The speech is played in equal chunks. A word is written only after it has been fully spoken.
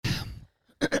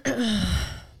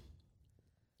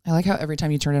I like how every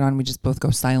time you turn it on, we just both go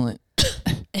silent.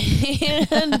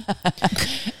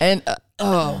 and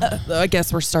I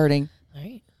guess we're starting. All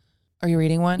right. Are you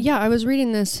reading one? Yeah, I was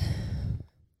reading this.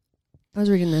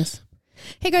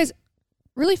 Hey guys,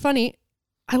 really funny.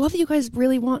 I love that you guys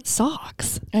really want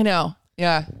socks. I know.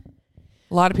 Yeah.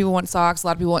 A lot of people want socks. A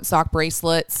lot of people want sock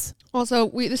bracelets. Also,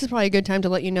 this is probably a good time to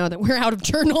let you know that we're out of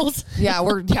journals. We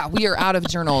are out of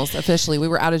journals officially. We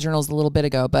were out of journals a little bit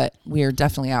ago, but we are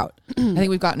definitely out. I think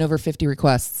we've gotten over 50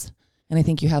 requests, and I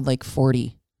think you had like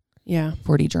 40. Yeah,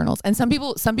 40 journals. And some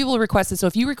people requested. So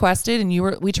if you requested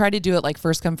and we tried to do it like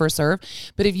first come first serve.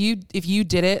 But if you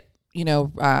did it,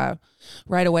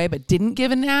 right away, but didn't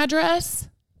give an address.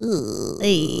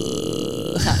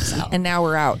 And now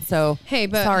we're out. So hey,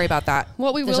 but sorry about that.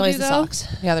 What we there's will always do the though, socks.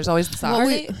 Yeah, there's always the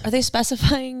socks. Are they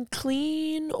specifying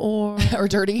clean or or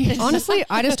dirty? honestly,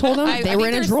 I just told them they were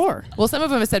in a drawer. Well, some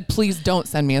of them have said, please don't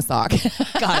send me a sock.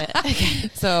 Got it. Okay.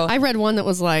 So I read one that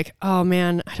was like, oh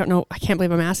man, I don't know. I can't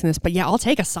believe I'm asking this, but yeah, I'll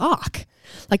take a sock.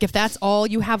 Like if that's all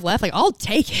you have left, like I'll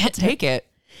take it.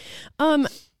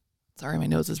 Sorry, my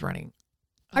nose is running.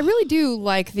 I really do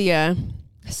like the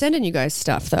sending you guys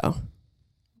stuff though.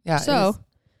 Yeah. So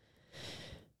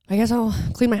I guess I'll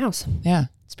clean my house. Yeah.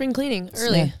 Spring cleaning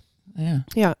early.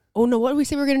 Yeah. Oh no, what did we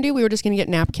say we were going to do? We were just going to get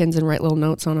napkins and write little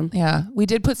notes on them. Yeah. We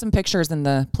did put some pictures in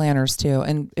the planners too.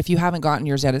 And if you haven't gotten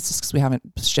yours yet, it's just because we haven't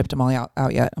shipped them all out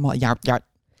yet. I'm all, yeah.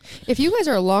 If you guys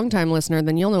are a long-time listener,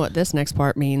 then you'll know what this next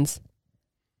part means.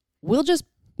 We'll just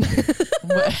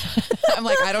I'm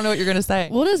like, I don't know what you're going to say.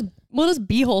 We'll just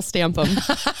beehole stamp them.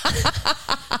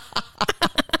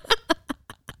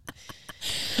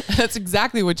 That's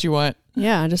exactly what you want.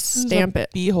 Yeah, just stamp it.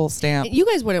 Beehole stamp. You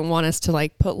guys wouldn't want us to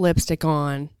like put lipstick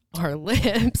on our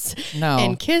lips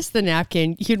and kiss the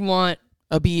napkin. You'd want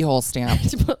a beehole stamp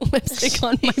to put lipstick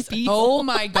on my beehole. Oh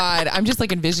my God. I'm just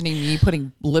like envisioning me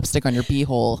putting lipstick on your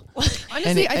beehole.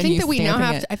 Honestly, I think that we now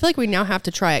have to, I feel like we now have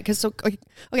to try it. Cause okay,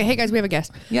 hey guys, we have a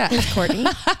guest. Yeah. It's Courtney.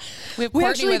 We have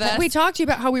Courtney with us. We talked to you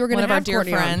about how we were going to have one of our dear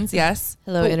Courtney friends. on. Yes.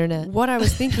 Hello, Internet. What I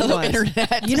was thinking was,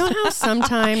 Internet. You know how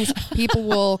sometimes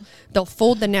people they'll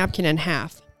fold the napkin in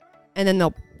half and then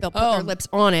they'll put their lips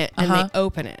on it and they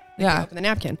open it. Yeah. They open the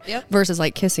napkin. Yep. Versus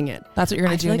like kissing it. That's what you're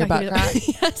going to do in your butt crack?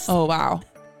 Yes. Oh, wow.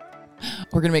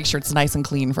 We're going to make sure it's nice and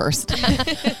clean first.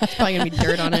 It's probably going to be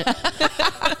dirt on it.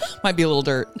 Might be a little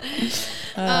dirt.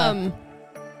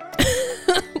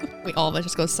 We all of us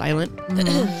just go silent.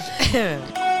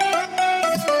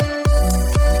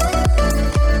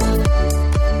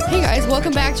 Hey guys,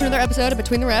 welcome back to another episode of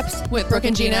Between the Reps with Brooke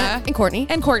and Gina and Courtney.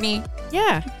 And Courtney.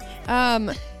 Yeah.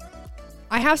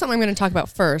 I have something I'm going to talk about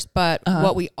first, but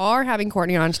what we are having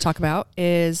Courtney on to talk about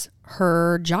is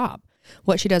her job,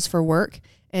 what she does for work.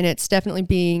 And it's definitely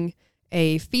being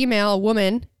a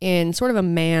woman in sort of a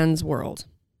man's world.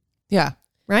 Yeah.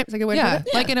 Right? Is that a good way to put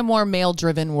it? Like in a more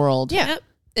male-driven world. Yeah. Yep.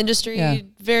 Industry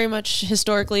very much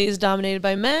historically is dominated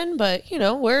by men, but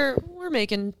we're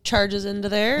making charges into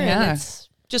there, and it's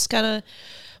just kind of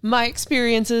my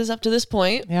experiences up to this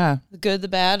point. Yeah. The good, the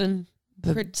bad, and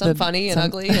some funny and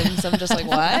ugly, and some just like,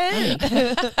 what?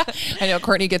 I know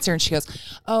Courtney gets here and she goes,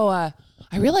 I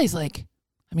realize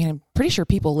I'm pretty sure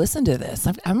people listen to this.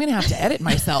 I'm going to have to edit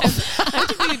myself.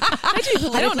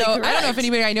 I don't know. I don't know if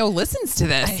anybody I know listens to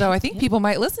this. So I think people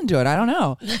might listen to it. I don't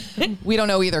know. We don't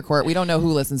know either, Court. We don't know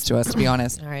who listens to us, to be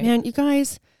honest. All right. Man, you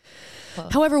guys.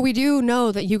 However, we do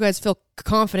know that you guys feel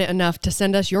confident enough to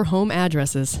send us your home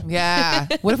addresses. Yeah.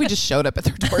 What if we just showed up at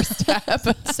their doorstep?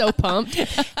 So pumped.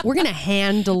 We're going to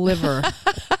hand deliver.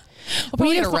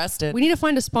 We get arrested. We need to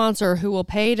find a sponsor who will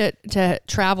pay to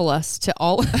travel us to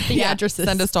all the addresses.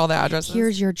 Send us to all the addresses.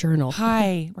 Here's your journal.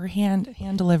 Hi, we're hand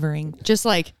delivering. Just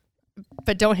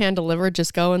but don't hand deliver.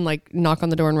 Just go and knock on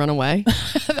the door and run away.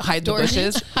 Hide the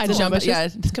bushes. Hide the bushes. Yeah,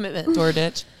 it's commitment. Door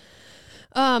ditch.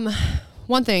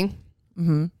 One thing,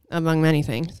 among many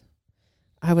things,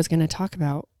 I was going to talk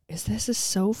about is this is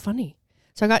so funny.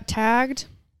 So I got tagged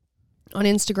on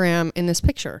Instagram in this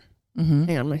picture.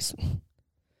 Hang on, my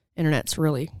internet's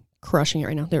really crushing it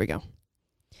right now. There we go.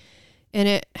 And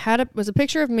it was a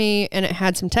picture of me, and it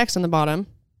had some text on the bottom.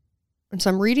 And so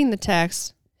I'm reading the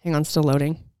text. Hang on, still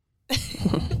loading.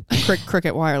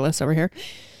 Cricket Wireless over here.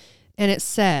 And it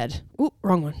said,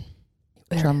 wrong one.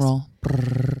 Drum roll.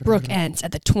 Brooke ends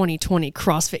at the 2020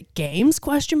 CrossFit Games ?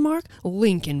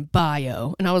 Link in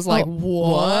bio. And I was like,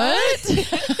 what?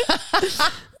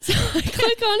 So I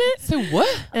click on it. So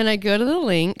what? And I go to the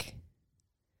link.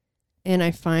 And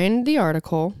I find the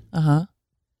article.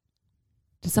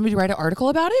 Did somebody write an article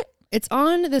about it? It's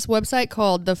on this website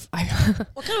called What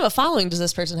kind of a following does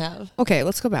this person have? Okay,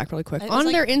 let's go back really quick. It's On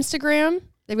their Instagram,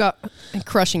 They've got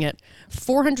crushing it.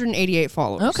 488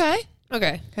 followers. Okay.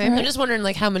 Okay. Right. I'm just wondering,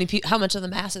 like, how much of the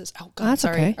masses? Oh God, That's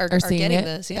sorry, okay. are seeing getting it.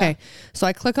 this? Yeah. Okay. So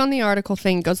I click on the article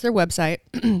thing, goes to their website,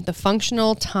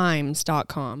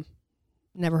 thefunctionaltimes.com.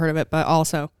 Never heard of it, but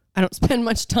also I don't spend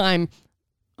much time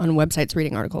on websites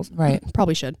reading articles. Right.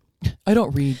 Probably should. I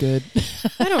don't read good.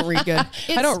 I don't read good.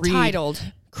 It's I don't read. titled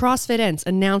CrossFit Ents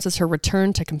announces her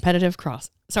return to competitive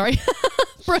Sorry.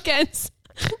 Brooke Ents.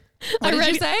 What did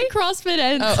you say? CrossFit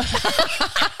Ents.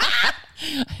 Oh.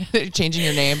 Changing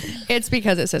your name. It's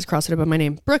because it says CrossFit above my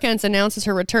name. Brooke Ents announces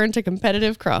her return to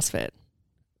competitive CrossFit.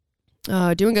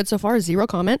 Doing good so far. 0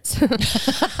 comments.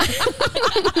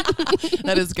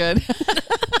 That is good.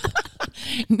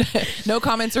 No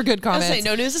comments are good comments. I say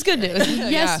no news is good news.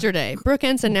 Yesterday, Brooke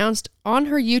Ents announced on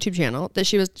her YouTube channel that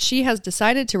she has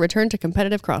decided to return to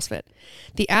competitive CrossFit.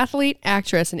 The athlete,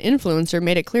 actress, and influencer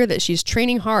made it clear that she's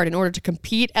training hard in order to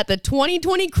compete at the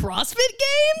 2020 CrossFit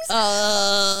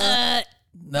Games.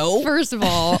 No. First of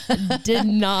all, did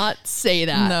not say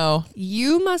that. No.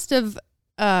 You must have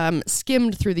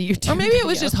skimmed through the YouTube Or maybe it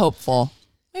was video. just hopeful.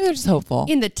 Maybe they're just hopeful.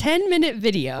 In the 10-minute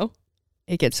video,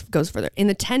 goes further. In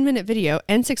the 10-minute video,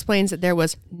 Ents explains that there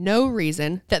was no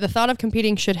reason that the thought of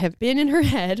competing should have been in her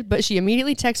head, but she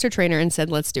immediately texted her trainer and said,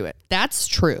 let's do it. That's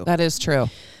true. That is true.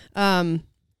 And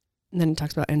then it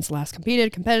talks about Ents last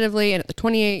competed competitively and at the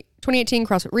 2018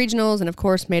 CrossFit Regionals, and of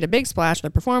course made a big splash with her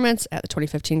performance at the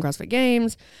 2015 CrossFit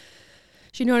Games.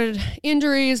 She noted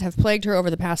injuries have plagued her over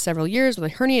the past several years with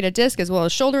a herniated disc as well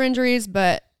as shoulder injuries,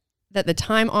 but that the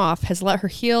time off has let her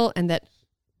heal, and that,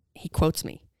 he quotes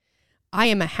me, I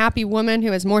am a happy woman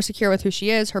who is more secure with who she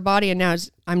is, her body, and now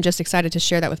I'm just excited to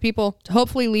share that with people, to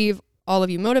hopefully leave all of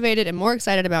you motivated and more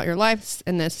excited about your lives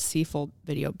in this see full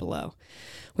video below.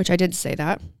 Which I did say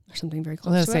that, or something very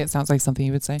close to It sounds like something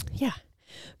you would say. Yeah.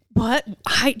 But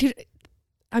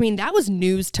that was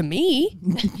news to me.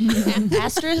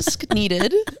 Asterisk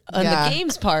needed on the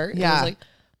games part. Yeah. It was like,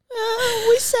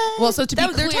 we said. Well, so to be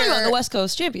clear, they're talking about the West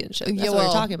Coast Championship. That's what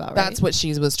we're talking about, right? That's what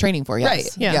she was training for,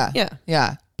 yes. Right.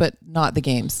 Yeah. But not the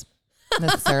games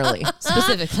necessarily.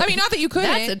 Specifically. I mean, not that you couldn't.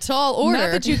 That's a tall order.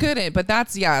 Not that you couldn't, but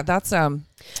that's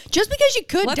Just because you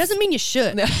could doesn't mean you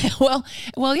should. well,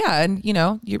 yeah, and you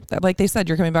like they said,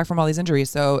 you're coming back from all these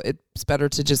injuries, so it's better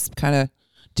to just kind of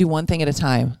do one thing at a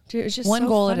time. Dude, it's just one so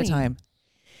goal funny. at a time.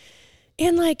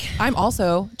 And I'm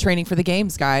also training for the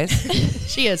games, guys.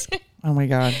 she is. Oh my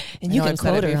God. And you can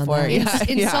quote her on that.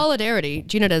 In solidarity,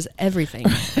 Gina does everything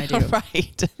I do.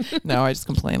 Right. No, I just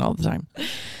complain all the time.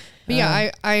 But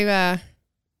yeah, I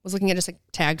was looking at just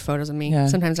tagged photos of me. Yeah.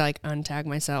 Sometimes I untag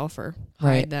myself or hide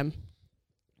Right. them.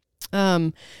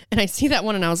 And I see that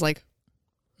one and I was like,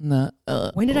 No.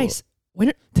 when did I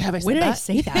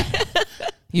say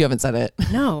that? You haven't said it.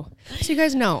 No. So you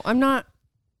guys know, I'm not,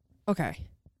 okay.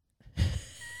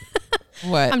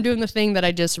 What? I'm doing the thing that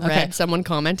I just read someone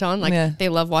comment on. Like they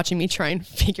love watching me try and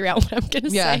figure out what I'm going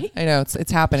to say. I know.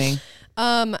 It's happening.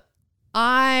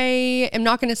 I am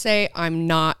not going to say I'm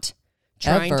not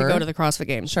trying to Ever. go to the CrossFit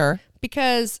Games. Sure.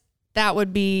 Because that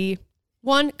would be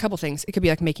a couple things. It could be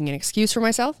like making an excuse for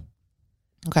myself.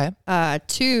 Okay.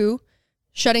 2,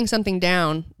 shutting something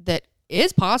down that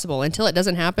is possible until it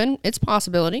doesn't happen. It's a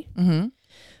possibility. Mm-hmm.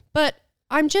 But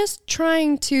I'm just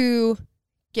trying to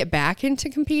get back into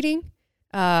competing.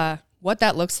 What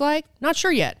that looks like, not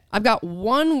sure yet. I've got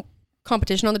one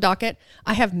competition on the docket.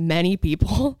 I have many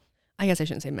people, I guess I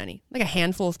shouldn't say many, like a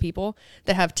handful of people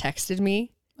that have texted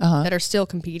me that are still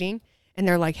competing. And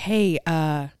they're like, hey,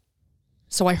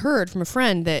 so I heard from a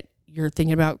friend that you're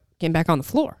thinking about getting back on the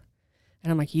floor.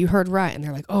 And I'm like, you heard right. And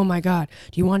they're like, oh my God,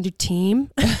 do you want to do team?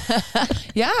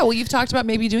 Yeah. Well, you've talked about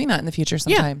maybe doing that in the future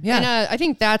sometime. Yeah. And I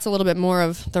think that's a little bit more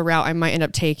of the route I might end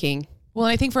up taking. Well,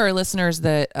 I think for our listeners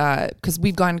that, because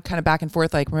we've gone kind of back and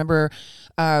forth, like remember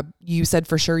you said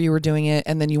for sure you were doing it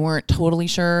and then you weren't totally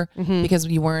sure because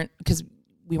we weren't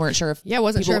sure if I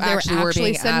wasn't sure if they were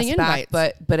actually being sending asked invites.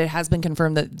 back, but it has been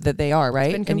confirmed that they are,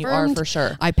 right? Been and you confirmed. are for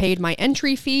sure. I paid my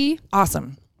entry fee,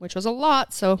 Awesome. which was a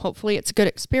lot. So hopefully it's a good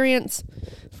experience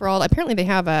for all. Apparently they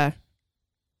have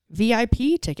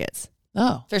VIP tickets.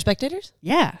 Oh. For spectators?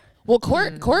 Yeah. Well,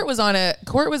 Court was on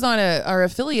our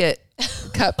affiliate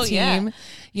cup team. Yeah.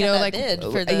 You know, like bid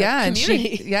for the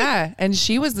community. And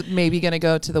she was maybe going to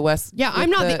go to the West. Yeah,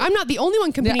 I'm not the only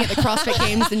one competing at the CrossFit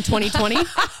Games in 2020.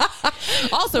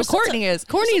 Also, Courtney is.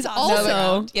 Courtney's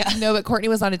also. No, but Courtney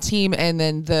was on a team, and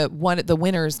then the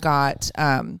winners got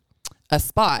a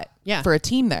spot for a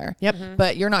team there. Yep.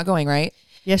 But you're not going, right?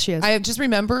 Yes, she is. I just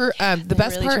remember the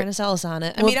best really part. trying to sell us on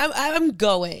it. I mean, I'm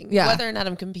going. Yeah. Whether or not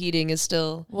I'm competing is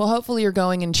still. Well, hopefully you're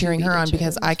going and cheering her on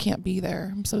because I can't be there.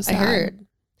 I'm so sad. I heard.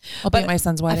 I'll be at my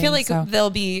son's wedding. I feel like so.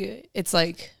 it's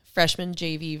like freshman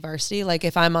JV varsity. Like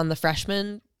if I'm on the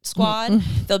freshman squad,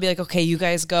 they'll be like, okay, you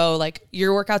guys go, like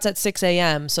your workout's at 6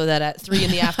 a.m. so that at 3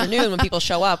 in the afternoon when people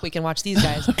show up, we can watch these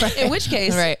guys. Right. In which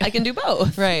case I can do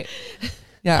both. Right.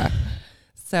 Yeah.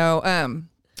 So,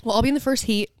 well, I'll be in the first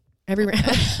heat every round.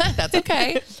 That's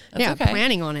okay. I'm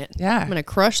planning on it. Yeah. I'm going to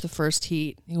crush the first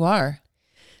heat. You are.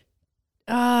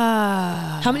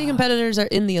 How many competitors are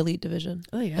in the elite division?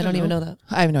 Oh, yeah, I don't even know that.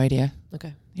 I have no idea.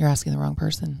 Okay. You're asking the wrong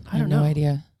person. I don't have no know.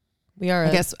 idea. We are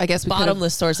I guess we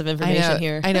bottomless source of information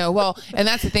here. I know. Well, and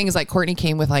that's the thing is like Courtney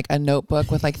came with like a notebook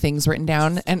with like things written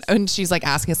down and she's like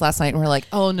asking us last night and we're like,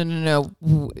 oh, no.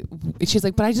 She's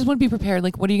like, but I just want to be prepared.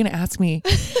 Like, what are you going to ask me?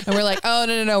 And we're like, oh,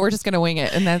 no. We're just going to wing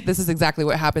it. And this is exactly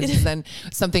what happens. Is then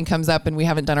something comes up and we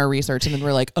haven't done our research and then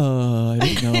we're like, I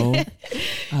don't know.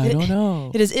 I don't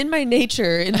know. It is in my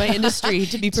nature, in my industry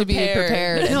to be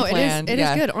prepared. No, it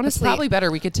is good. Honestly, it's probably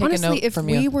better. We could take a note from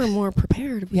you. If we were more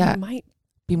prepared, we might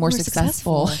be more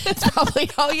successful. It's probably,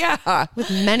 with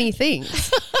many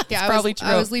things. Yeah, probably true.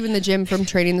 I was leaving the gym from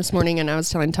training this morning and I was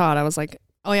telling Todd, I was like,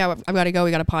 oh yeah, I've got to go.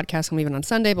 We got a podcast. I'm leaving on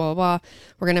Sunday, blah, blah, blah.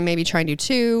 We're going to maybe try and do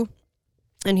 2.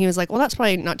 And he was like, well, that's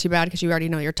probably not too bad because you already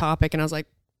know your topic. And I was like,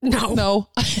 no.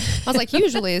 I was like,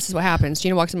 usually this is what happens.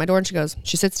 Gina walks in my door and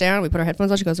she sits down. We put our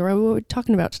headphones on. She goes, what are we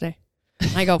talking about today?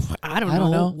 I go, I don't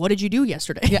know. What did you do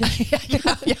yesterday? Yeah.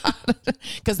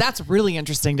 Because that's really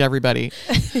interesting to everybody.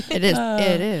 It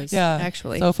is. Yeah.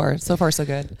 Actually. So far, so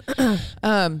good.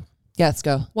 Yeah, let's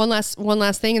go. One last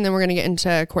thing, and then we're going to get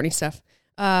into Courtney stuff.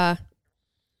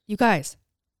 You guys,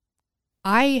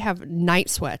 I have night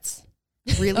sweats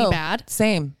really bad.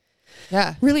 Same.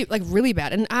 Yeah. Really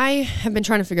bad. And I have been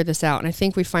trying to figure this out, and I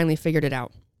think we finally figured it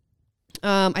out.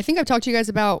 I think I've talked to you guys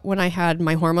about when I had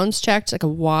my hormones checked like a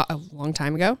long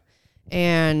time ago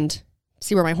and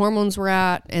see where my hormones were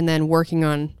at and then working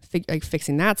on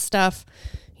fixing that stuff,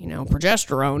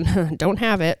 progesterone, don't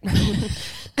have it.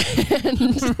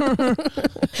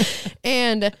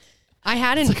 and I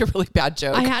hadn't. It's like a really bad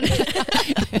joke. I had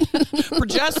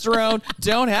progesterone.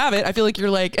 Don't have it. I feel like you're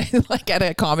like at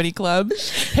a comedy club.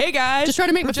 Hey guys, just trying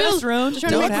to make progesterone. Just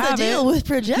trying to make the deal with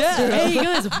progesterone. Yeah. Hey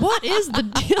guys, what is the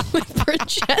deal with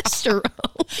progesterone?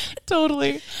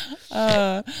 Totally.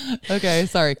 Okay,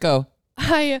 sorry. Go.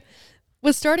 I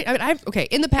was starting.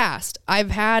 In the past, I've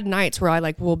had nights where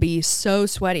I will be so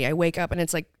sweaty. I wake up and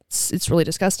it's really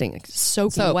disgusting, like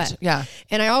soaking wet. Yeah,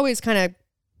 and I always kind of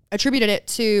attributed it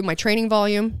to my training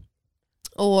volume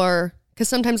or because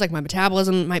sometimes my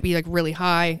metabolism might be really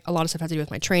high. A lot of stuff has to do with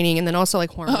my training and then also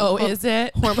hormone. Oh, is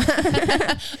it?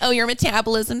 Oh, your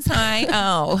metabolism's high.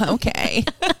 Oh, okay.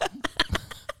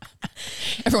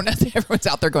 Everyone's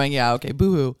out there going, yeah, okay,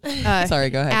 boo-hoo. Sorry,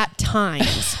 go ahead. At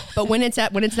times. But when it's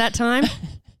that time,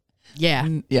 yeah.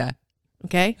 Yeah.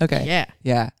 Okay? Okay. Yeah.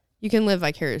 Yeah. You can live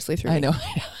vicariously through me. I know.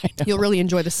 You'll really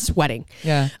enjoy the sweating.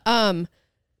 Yeah.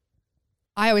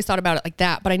 I always thought about it like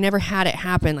that, but I never had it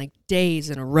happen days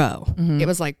in a row. Mm-hmm. It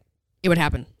was it would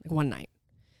happen one night.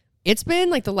 It's been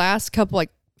the last couple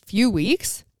few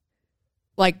weeks,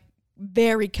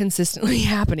 very consistently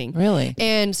happening. Really?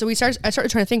 And so I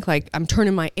started trying to think I'm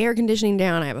turning my air conditioning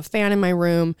down. I have a fan in my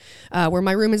room. Where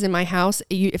my room is in my house,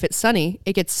 if it's sunny,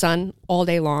 it gets sun all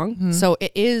day long. Mm-hmm. So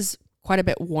it is quite a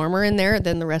bit warmer in there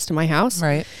than the rest of my house.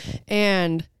 Right.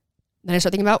 And then I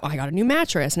started thinking about, I got a new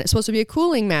mattress and it's supposed to be a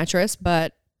cooling mattress,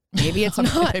 but maybe it's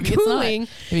not maybe cooling.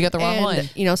 It's not. Maybe you got the wrong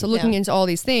one. So looking into all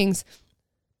these things.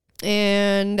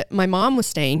 And my mom was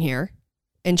staying here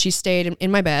and she stayed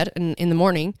in my bed. And in the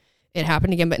morning, it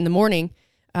happened again. But in the morning,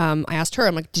 I asked her,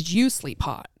 I'm like, did you sleep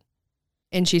hot?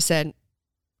 And she said,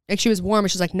 she was warm.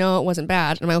 And she's like, no, it wasn't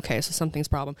bad. And I'm like, okay, so something's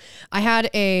problem. I've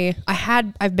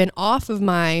been off of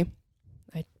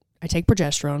I take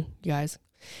progesterone, you guys.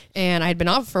 And I had been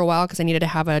off for a while because I needed to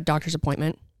have a doctor's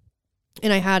appointment.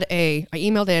 And I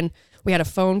emailed in, we had a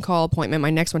phone call appointment. My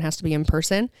next one has to be in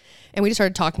person. And we just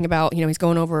started talking about, he's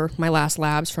going over my last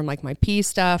labs from my pee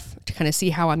stuff to kind of see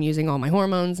how I'm using all my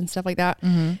hormones and stuff like that.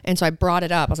 Mm-hmm. And so I brought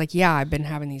it up. I was like, yeah, I've been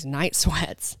having these night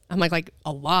sweats. I'm like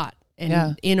a lot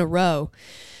and in a row.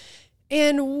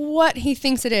 And what he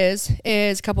thinks it is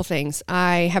a couple things.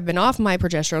 I have been off my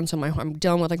progesterone, so I'm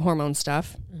dealing with hormone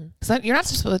stuff. So you're not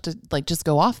supposed to just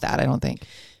go off that, I don't think.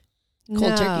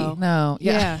 Cold turkey. No.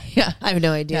 Yeah. I have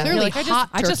no idea. Clearly hot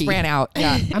turkey. I just ran out.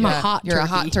 Yeah. I'm a hot turkey. You're a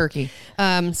hot turkey.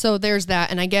 So there's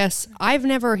that. And I guess he asked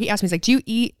me, he's like, do you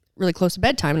eat really close to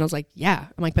bedtime? And I was like, yeah.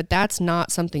 I'm like, but that's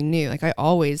not something new. I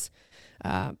always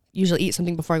usually eat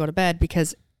something before I go to bed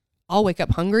because I'll wake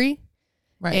up hungry.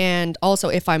 Right. And also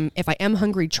if I am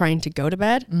hungry trying to go to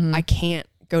bed, I can't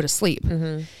go to sleep.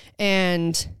 Mm-hmm.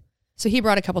 And So he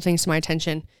brought a couple things to my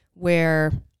attention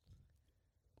where,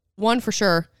 one, for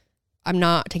sure, I'm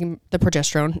not taking the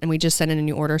progesterone, and we just sent in a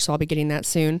new order, so I'll be getting that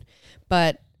soon.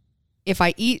 But if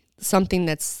I eat something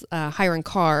that's higher in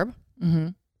carb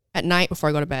at night before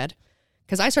I go to bed,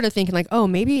 because I started thinking like, oh,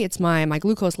 maybe it's my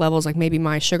glucose levels, like maybe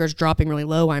my sugar's dropping really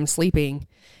low while I'm sleeping,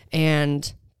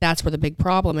 and that's where the big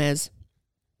problem is.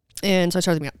 And so I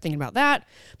started thinking about that.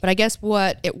 But I guess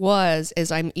what it was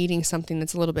is I'm eating something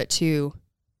that's a little bit too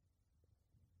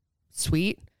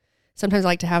sweet. Sometimes I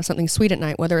like to have something sweet at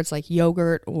night, whether it's like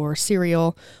yogurt or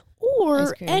cereal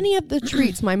or any of the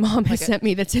treats my mom has sent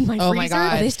me that's in my freezer. Oh my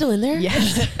God. Are they still in there?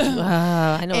 Yes. I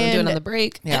know what I'm doing on the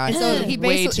break. Yeah. So he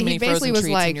way too many basically frozen was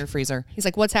treats like, in your freezer. he's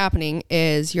like, what's happening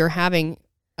is you're having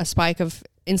a spike of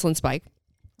insulin spike.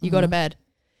 You go to bed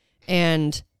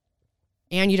and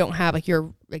you don't have like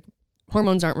your like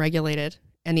hormones aren't regulated,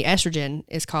 and the estrogen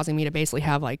is causing me to basically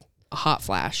have like a hot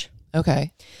flash.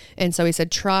 Okay. And so he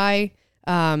said, try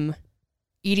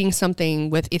eating something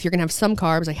with, if you're going to have some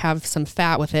carbs, like have some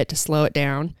fat with it to slow it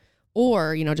down,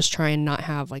 or, you know, just try and not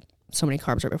have like so many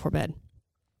carbs right before bed.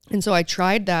 And so I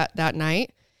tried that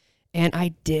night and I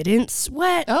didn't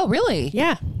sweat. Oh, really?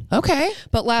 Yeah. Okay.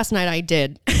 But last night I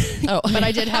did. Oh, But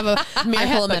I did have a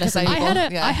Miracle of medicine.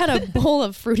 I had a bowl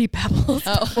of Fruity Pebbles.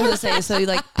 I was gonna say, so you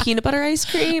like peanut butter ice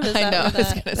cream? Is I that know, where I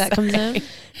was gonna that comes in?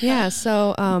 Yeah,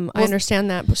 so I understand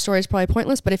that story is probably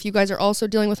pointless, but if you guys are also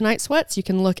dealing with night sweats, you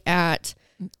can look at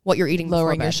what you're eating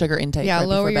lowering before your bed. sugar intake. Yeah, right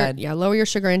lower before your bed. lower your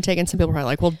sugar intake. And some people are probably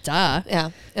like, well, duh. Yeah.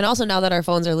 And also now that our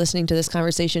phones are listening to this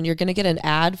conversation, you're going to get an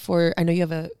ad for, I know you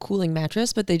have a cooling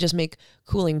mattress, but they just make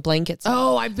cooling blankets.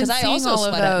 Oh, I've been I seeing also all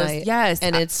of sweat at those. night. Yes.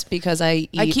 And it's because I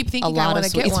eat keep thinking a lot I of wanna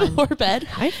get sweets one. before bed.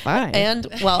 High five. And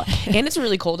and it's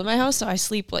really cold in my house, so I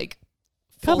sleep like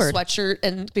full Covered. sweatshirt,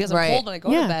 and because I'm Right. cold when I go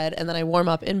to bed, and then I warm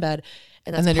up in bed,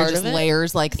 and that's and then you're part just of it.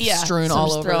 layers like strewn so I'm all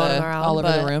just over throwing them around, all over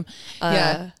the but, room.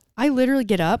 Yeah. I literally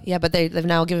get up. Yeah, but they've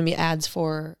now given me ads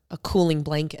for a cooling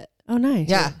blanket. Oh, nice.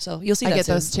 Yeah. So you'll see I that get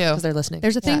soon, those too. because they're listening.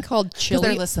 There's a thing Yeah. called Chili.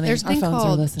 they're listening. There's a Our thing phones are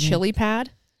called listening. Chili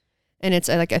Pad, and it's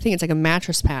like, I think it's like a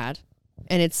mattress pad,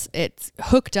 and it's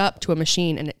hooked up to a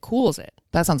machine and it cools it.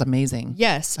 That sounds amazing.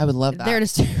 Yes, I would love that. They're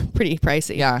just pretty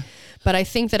pricey. Yeah. But I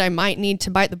think that I might need to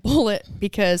bite the bullet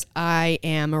because I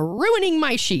am ruining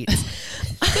my sheets.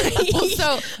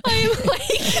 So I'm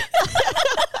like,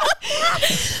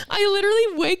 I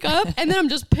literally wake up and then I'm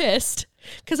just pissed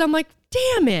because I'm like,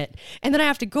 damn it. And then I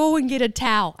have to go and get a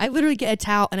towel. I literally get a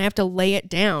towel and I have to lay it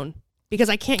down because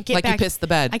I can't get Like back. you pissed the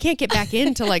bed. I can't get back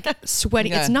into like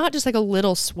sweating. Yeah. It's not just like a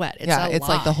little sweat. It's It's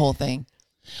like the whole thing.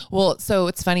 Well, so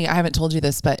it's funny. I haven't told you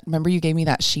this, but remember you gave me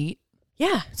that sheet?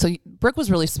 Yeah. So Brooke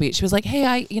was really sweet. She was like, hey,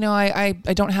 I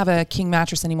don't have a king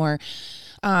mattress anymore.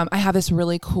 I have this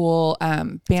really cool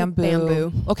bamboo.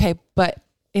 bamboo. Okay, but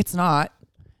it's not.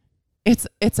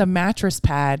 It's a mattress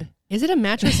pad. Is it a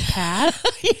mattress pad?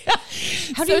 Yeah.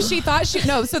 She thought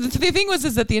no. So the thing was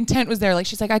that the intent was there. Like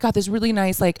she's like, I got this really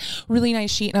nice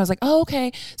sheet, and I was like, oh,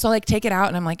 okay. So I like take it out,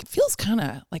 and I'm like, it feels kind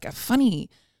of like a funny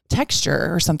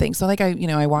texture or something. So like I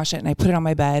wash it and I put it on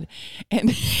my bed, and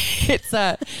it's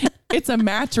a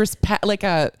mattress pad, like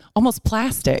a almost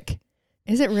plastic.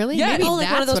 Is it really? Yeah. Maybe Oh, like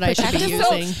one of that's those what I should be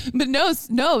protective using. So, but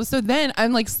no. So then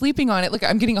I'm like sleeping on it. Like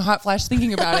I'm getting a hot flash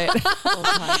thinking about it.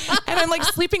 And I'm like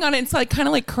sleeping on it. It's like kind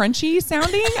of like crunchy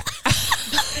sounding.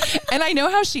 And I know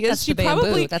how she is. That's She the bamboo.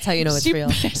 probably, That's how you know it's she, real.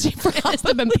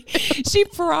 She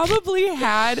probably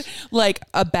had like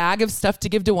a bag of stuff to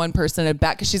give to one person, a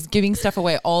bag, because she's giving stuff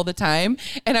away all the time.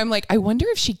 And I'm like, I wonder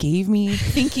if she gave me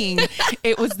thinking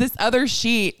it was this other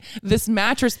sheet, this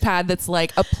mattress pad that's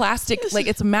like a plastic, like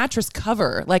it's a mattress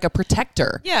cover, like a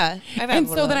protector. Yeah. I've had And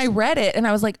one so of then I those. read it and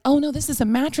I was like, oh no, this is a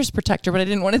mattress protector, but I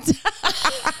didn't want to.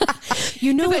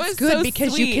 You know 'Cause it it's was good so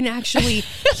because sweet. you can actually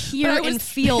hear But I and was-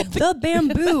 feel the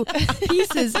bamboo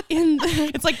pieces in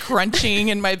the... It's like crunching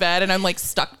in my bed and I'm like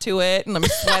stuck to it and I'm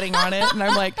sweating on it. And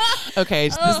I'm like, okay,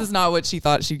 this is not what she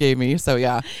thought she gave me. So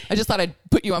yeah, I just thought I'd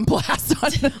put you on blast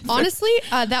on it. Honestly,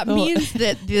 that means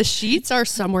that the sheets are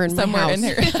somewhere in my Somewhere house. in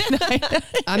there.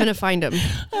 I'm going to find them.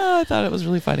 Oh, I thought it was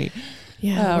really funny.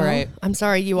 Yeah. All well, right. I'm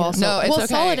sorry you also... No, it's well, okay.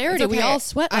 solidarity. It's We okay. all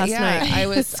sweat last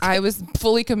night. I was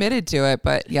fully committed to it,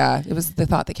 but yeah, it was the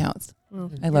thought that counts.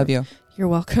 I love you. You're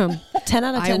welcome. 10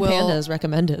 out of 10 pandas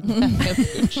recommended.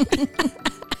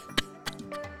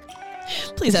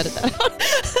 Please edit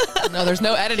that out. No, there's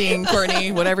no editing,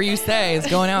 Courtney. Whatever you say is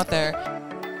going out there.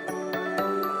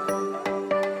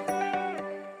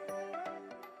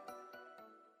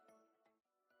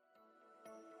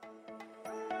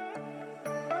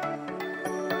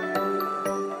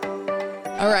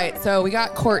 All right, so we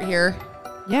got Court here.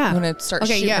 Yeah. I'm gonna start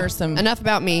shooting her some. Enough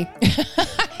about me.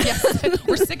 Yes.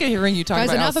 We're sick of hearing you talk Guys,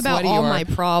 about enough how about sweaty all you are. my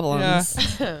problems.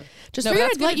 Just No, figured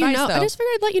that's I'd good let you advice, know. though. I just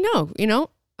figured I'd let you know.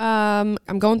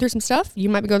 I'm going through some stuff. You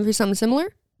might be going through something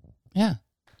similar. Yeah.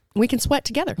 We can sweat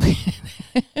together.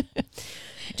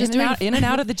 Just in and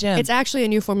out of the gym. It's actually a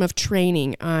new form of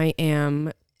training. I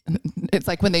am. It's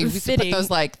like when they used to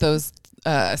put those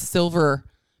silver.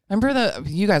 Remember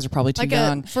you guys are probably too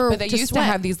young, but they used to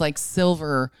have these like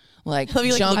silver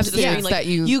jumpsuits that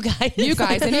you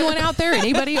guys, anyone out there,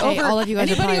 anybody over, all of you guys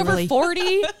anybody are over really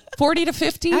 40 to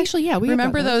 50? Actually, yeah, we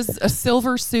remember those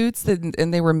silver suits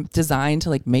and they were designed to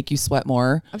like make you sweat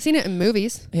more. I've seen it in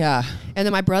movies. Yeah. And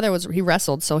then my brother he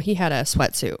wrestled, so he had a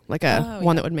sweatsuit, like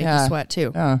one that would make you sweat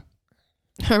too. Yeah.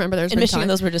 I remember there's in Michigan,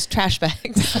 those were just trash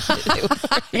bags.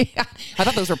 Yeah. I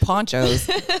thought those were ponchos.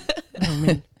 Oh,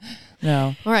 man.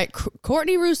 No. All right,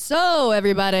 Courtney Rousseau,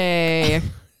 everybody.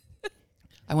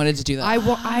 I wanted to do that.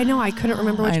 I know. I couldn't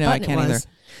remember which I know, button I can't it was.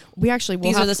 either. We actually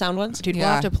These are the sound ones? Dude, we'll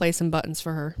Yeah. have to play some buttons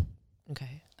for her.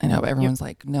 Okay. I know, but everyone's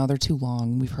like, no, they're too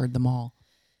long. We've heard them all.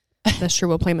 That's true.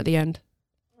 We'll play them at the end.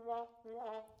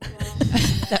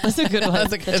 That was a good one.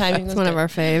 The timing was It's one of good. our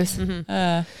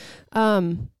faves.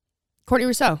 Mm-hmm. Courtney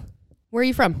Rousseau, where are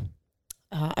you from?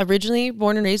 Originally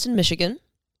born and raised in Michigan,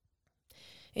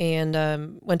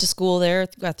 and went to school there,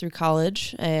 got through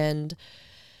college, and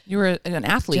You were an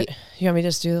athlete. you want me to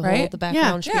just do the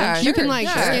background? spiel? Yeah, You can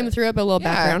sure. skim through up a little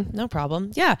background. No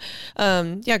problem. Yeah.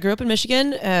 Grew up in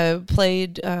Michigan,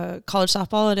 played college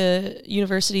softball at a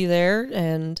university there,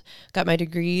 and got my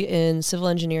degree in civil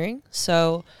engineering.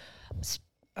 So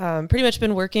pretty much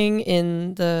been working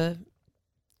in the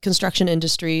construction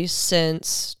industry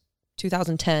since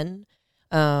 2010.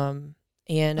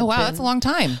 And Oh, wow. That's a long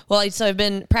time. Well, so I've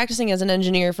been practicing as an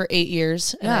engineer for 8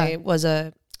 years, and I was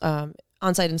a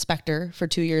on-site inspector for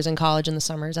 2 years in college in the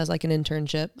summers as like an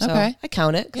internship. So Okay. I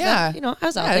count it. Yeah. I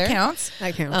was out Yeah, there. it counts.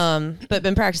 That counts. But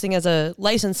been practicing as a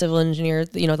licensed civil engineer,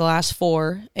 the last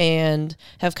 4, and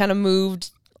have kind of moved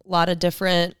a lot of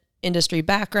different industry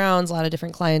backgrounds, a lot of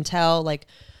different clientele, like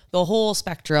the whole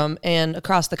spectrum, and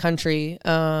across the country.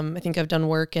 I think I've done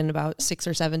work in about 6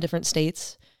 or 7 different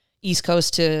states, East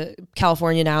Coast to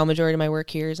California now. Majority of my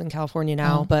work here is in California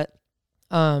now, but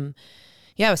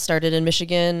I was started in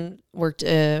Michigan, worked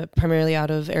primarily out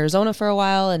of Arizona for a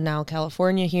while, and now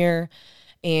California here,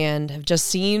 and have just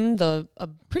seen a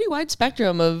pretty wide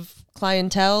spectrum of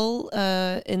clientele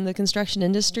in the construction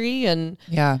industry. And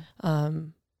Yeah.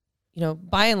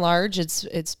 by and large,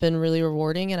 it's been really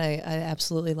rewarding, and I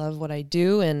absolutely love what I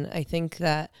do. And I think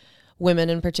that women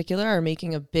in particular are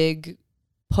making a big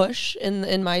push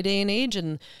in my day and age,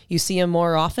 and you see them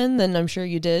more often than I'm sure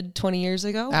you did 20 years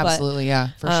ago. Absolutely.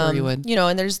 Yeah. For sure you would.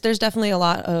 And there's definitely a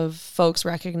lot of folks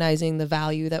recognizing the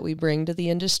value that we bring to the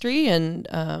industry, and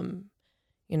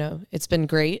it's been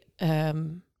great.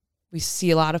 We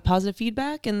see a lot of positive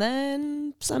feedback, and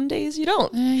then some days you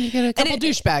don't. You get a couple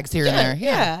douchebags here and there.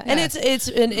 Yeah. And it's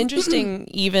an interesting,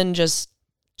 even just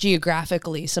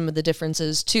geographically, some of the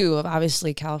differences too. Of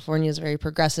obviously California is very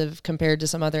progressive compared to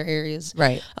some other areas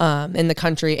Right. in the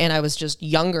country, and I was just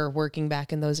younger working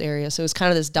back in those areas, so it was kind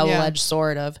of this double-edged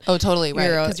sword of Oh, totally. Right.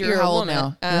 Because you're a how old woman.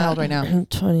 now? You're how old right now? I'm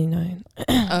 29.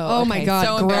 Oh my God,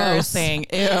 So gross. embarrassing.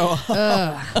 Ew.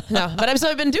 No, but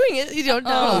I've been doing it. You don't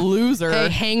know. Oh, loser. Hey,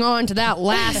 hang on to that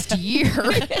last year.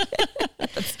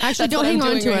 Actually, don't what hang I'm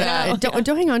on doing to right it. now.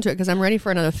 Don't hang on to it because I'm ready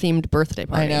for another themed birthday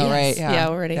party. I know, Yes. right? Yeah,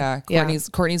 we're ready. Yeah. Yeah.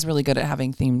 Courtney's really good at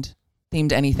having themed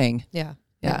anything. Yeah.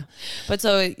 Yeah. But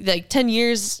so like 10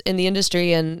 years in the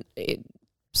industry, and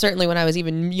certainly when I was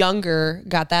even younger,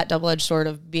 got that double-edged sword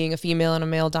of being a female in a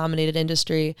male-dominated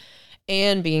industry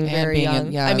and being very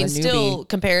young. I mean, the still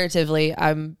comparatively,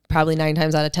 I'm probably 9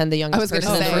 times out of 10 the youngest I was going to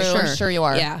person in the say, room. sure you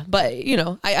are. Yeah, but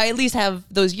I at least have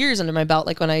those years under my belt.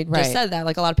 Like when I just said that,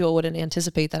 like a lot of people wouldn't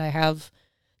anticipate that I have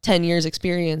 10 years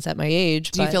experience at my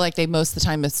age. Do you feel like they most of the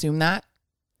time assume that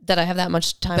I have that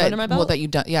much time under my belt? Well, that you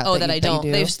don't. Yeah. Oh, that I don't.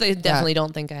 you They do. definitely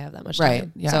don't think I have that much time. Right,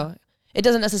 yeah. So it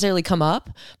doesn't necessarily come up,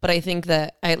 but I think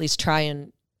that I at least try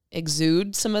and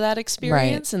exude some of that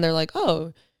experience. And they're like,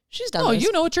 oh, she's done this.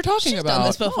 You know what you're talking She's about. done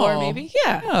this before, Oh. maybe.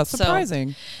 Yeah. Yeah, So,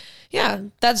 surprising. yeah,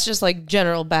 that's just like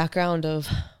general background of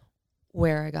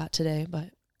where I got today. But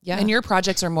yeah. And your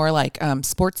projects are more like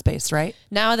sports based, right?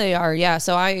 Now they are, yeah.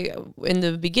 So in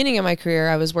the beginning of my career,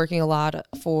 I was working a lot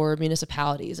for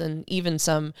municipalities and even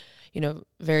some,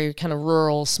 very kind of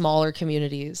rural, smaller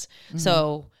communities. Mm-hmm.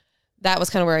 So that was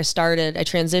kind of where I started. I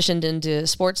transitioned into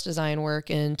sports design work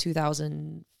in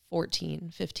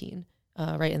 2014, 15,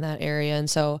 right in that area. And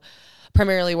so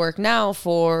primarily work now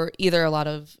for either a lot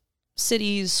of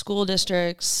cities, school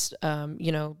districts,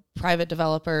 private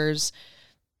developers,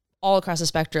 all across the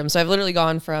spectrum. So I've literally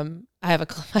gone from, I've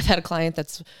had a client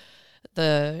that's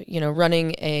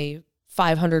running a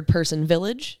 500 person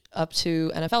village up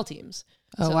to NFL teams.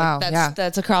 Oh, so wow.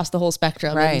 That's across the whole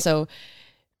spectrum. Right. And so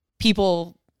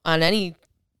people on any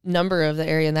number of the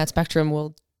area in that spectrum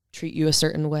will treat you a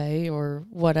certain way or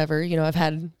whatever. I've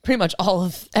had pretty much all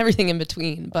of everything in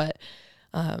between, but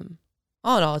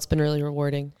all in all, it's been really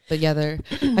rewarding. But yeah,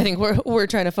 I think we're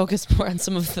trying to focus more on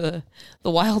some of the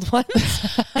wild ones,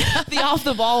 the off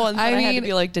the ball ones. I had to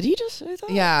be like, did he just say that?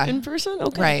 Yeah, in person.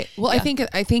 Okay, right. Well, yeah.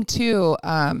 I think too.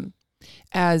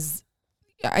 As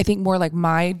I think more like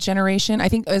my generation, I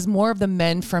think as more of the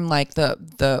men from like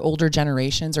the older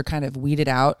generations are kind of weeded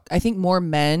out. I think more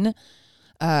men.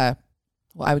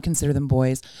 Well, I would consider them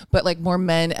boys, but like more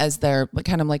men as they're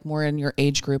kind of like more in your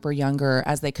age group or younger,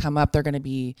 as they come up, they're going to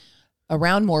be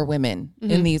around more women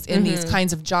in these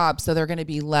kinds of jobs. So they're going to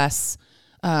be less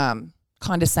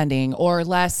condescending or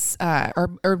less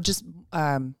or just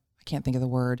I can't think of the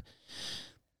word.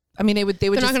 I mean, they would. They're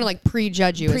not going to like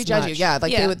prejudge you. Yeah,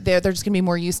 like they're just going to be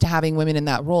more used to having women in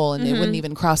that role, and it wouldn't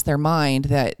even cross their mind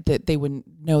that they wouldn't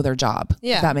know their job.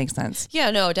 Yeah, if that makes sense.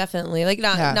 Yeah, no, definitely. Like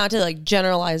not to like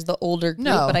generalize the older group,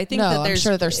 but I think that there's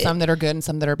I'm sure there's some that are good and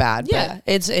some that are bad. Yeah,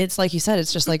 but it's like you said,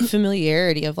 it's just like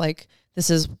familiarity of like this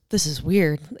is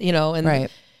weird, and right.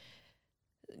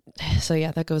 So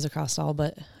yeah, that goes across all.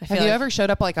 But have you ever showed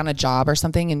up like on a job or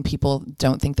something and people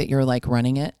don't think that you're like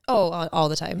running it? Oh, all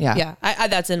the time. Yeah. I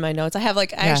that's in my notes. I have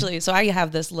like actually, so I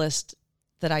have this list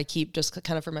that I keep just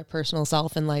kind of for my personal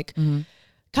self and like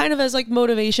kind of as like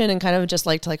motivation and kind of just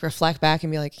like to like reflect back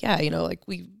and be like, yeah, like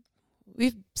we've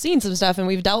seen some stuff and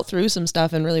we've dealt through some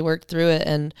stuff and really worked through it.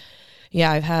 And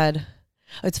yeah,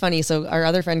 it's funny. So our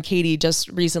other friend Katie just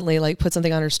recently like put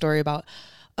something on her story about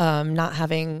not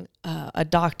having a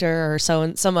doctor or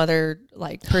some other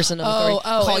like person of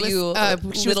authority call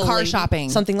you. She was car shopping,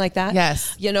 something like that.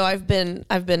 Yes, I've been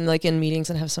like in meetings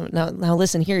and have some now.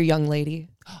 Listen here, young lady.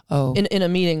 Oh, in a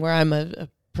meeting where I'm a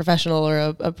professional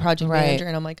or a project manager,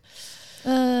 and I'm like,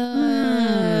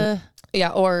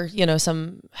 yeah, or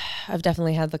I've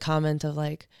definitely had the comment of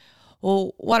like,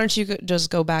 well, why don't you just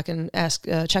go back and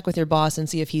check with your boss and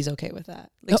see if he's okay with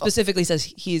that? Like specifically says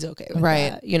he's okay with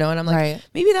that, and I'm like,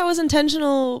 maybe that was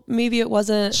intentional. Maybe it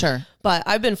wasn't. Sure. But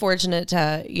I've been fortunate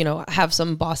to, have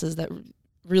some bosses that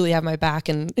really have my back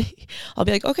and I'll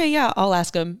be like, okay, yeah, I'll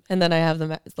ask them. And then I have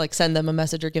them like send them a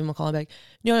message or give them a call and be like,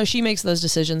 no, she makes those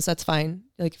decisions. That's fine.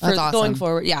 Like for going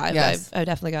forward. Yeah. I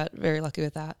definitely got very lucky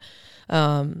with that.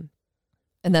 And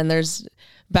then there's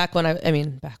back when I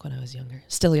was younger,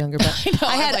 still younger, but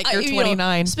I had like you're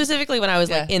 29. Specifically when I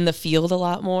was like in the field a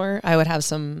lot more, I would have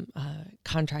some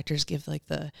contractors give like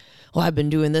well, I've been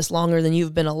doing this longer than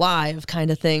you've been alive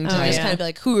kind of thing to just kind of be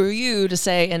like, who are you to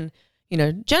say? And,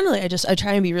 generally I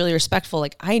try and be really respectful.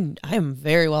 Like I am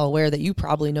very well aware that you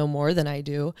probably know more than I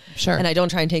do. Sure. And I don't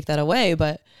try and take that away,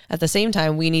 but at the same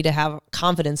time, we need to have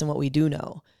confidence in what we do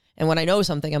know. And when I know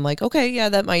something, I'm like, okay, yeah,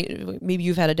 maybe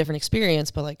you've had a different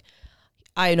experience, but like,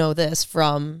 I know this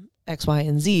from X, Y,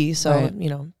 and Z. So,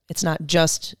 it's not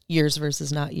just years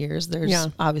versus not years. There's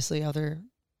obviously other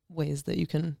ways that you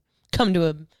can come to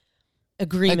a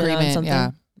agreement on something.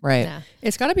 Yeah, right. Yeah.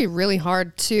 It's got to be really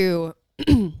hard to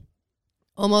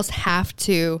almost have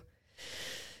to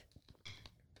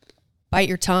bite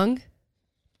your tongue,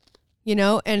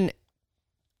 and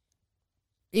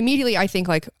immediately I think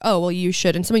like, oh, well, you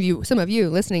should. And some of you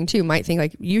listening too might think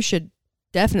like you should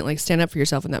definitely stand up for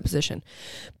yourself in that position.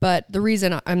 But the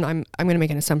reason I'm going to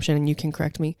make an assumption and you can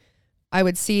correct me. I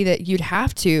would see that you'd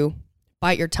have to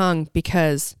bite your tongue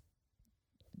because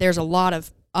there's a lot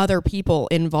of other people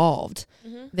involved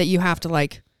that you have to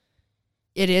like,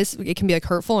 it can be like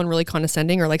hurtful and really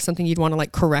condescending or like something you'd want to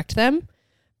like correct them,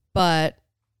 but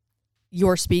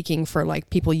you're speaking for like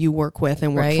people you work with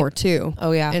and work for too.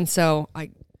 Oh yeah. And so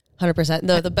 100%.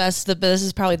 No, this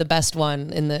is probably the best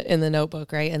one in the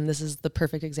notebook, right? And this is the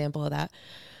perfect example of that.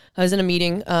 I was in a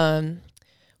meeting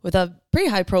with a pretty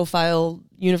high profile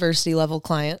university level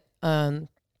client.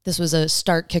 This was a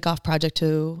start kickoff project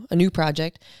to a new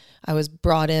project. I was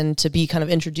brought in to be kind of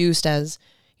introduced as,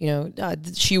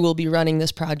 she will be running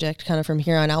this project kind of from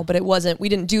here on out, but for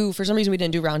some reason we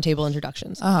didn't do roundtable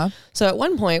introductions. So at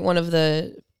one point, one of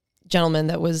the gentlemen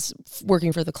that was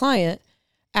working for the client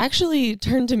actually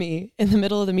turned to me in the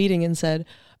middle of the meeting and said,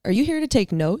 "Are you here to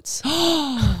take notes?"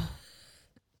 And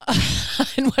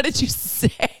what did you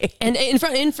say? And in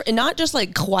front, not just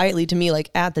like quietly to me, like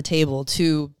at the table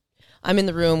I'm in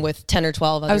the room with 10 or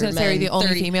 12 other men. I was going to say, are you the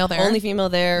only female there? Only female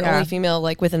there, only female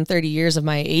like within 30 years of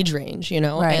my age range,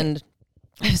 Right. And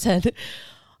I said,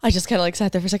 I just kind of like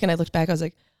sat there for a second. I looked back. I was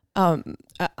like,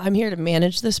 I'm here to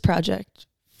manage this project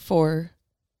for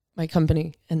my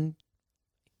company, and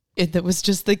that was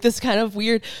just like this kind of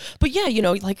weird, but yeah, you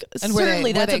know, like And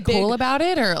certainly were they cool about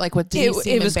it, or like what did he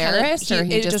seem embarrassed, or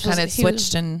he just kind of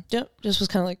switched and just was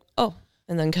kind of like, oh,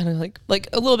 and then kind of like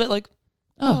a little bit like,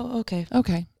 oh okay.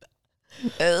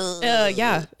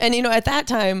 Yeah. And you know, at that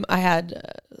time I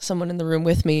had someone in the room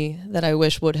with me that I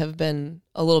wish would have been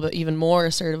a little bit even more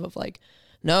assertive of like,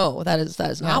 no, that is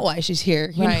not why she's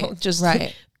here. You know, just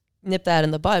nip that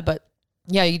in the bud. But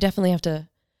yeah, you definitely have to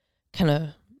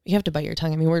you have to bite your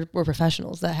tongue. I mean, we're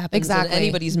professionals. That happens in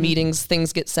anybody's meetings.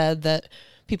 Things get said that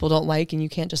people don't like, and you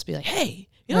can't just be like, hey,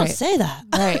 you don't say that.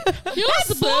 Right. You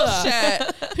don't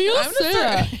bullshit. You don't say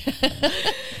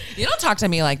that. You don't talk to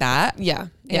me like that. Yeah.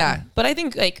 But I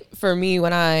think like for me,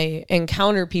 when I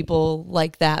encounter people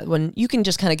like that, when you can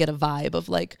just kind of get a vibe of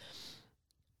like,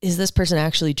 is this person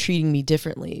actually treating me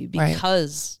differently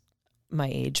because my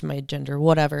age, my gender,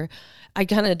 whatever, I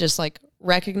kind of just like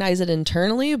recognize it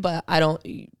internally, but I don't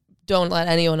let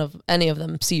any of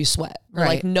them see you sweat or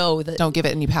like know that. Don't give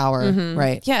it any power. Mm-hmm.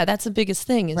 Right. Yeah. That's the biggest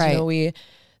thing is, you know,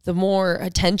 the more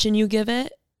attention you give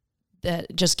it,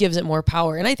 that just gives it more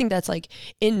power. And I think that's like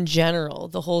in general,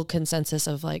 the whole consensus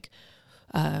of like,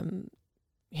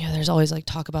 there's always like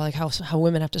talk about like how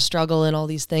women have to struggle and all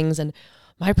these things. And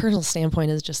my personal standpoint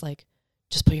is just like,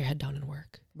 just put your head down and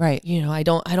work. Right. You know, I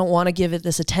don't want to give it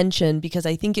this attention because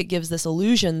I think it gives this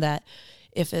illusion that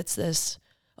if it's this,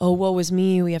 oh, woe is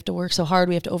me, we have to work so hard,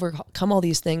 we have to overcome all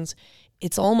these things.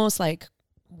 It's almost like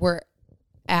we're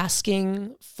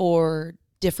asking for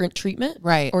different treatment,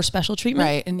 or special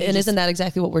treatment, and isn't that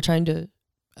exactly what we're trying to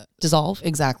dissolve?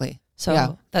 Exactly.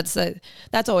 So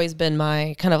that's always been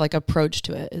my kind of like approach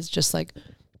to it, is just like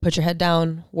put your head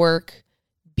down, work,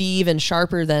 be even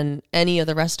sharper than any of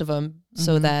the rest of them,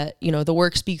 so that, you know, the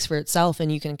work speaks for itself,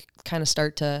 and you can kind of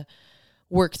start to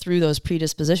work through those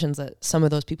predispositions that some of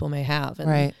those people may have.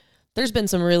 And there's been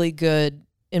some really good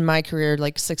in my career,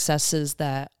 like successes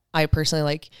that I personally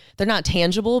like. They're not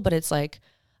tangible, but it's like,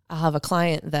 I'll have a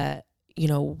client that, you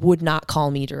know, would not call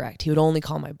me direct. He would only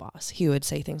call my boss. He would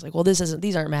say things like, well,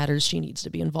 these aren't matters she needs to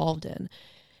be involved in.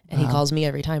 And he calls me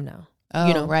every time now. Oh,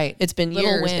 you know, It's been little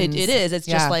years. wins. It is. It's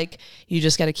just like, you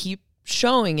just got to keep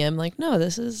showing him like, no,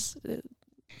 this is,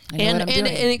 and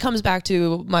it comes back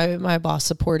to my boss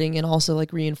supporting and also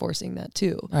like reinforcing that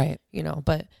too. Right. You know,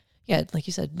 but yeah, like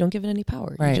you said, don't give it any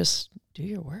power. You just do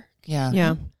your work. Yeah.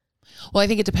 Yeah. Well, I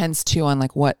think it depends too on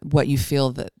like what you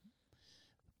feel that,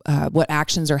 what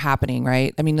actions are happening,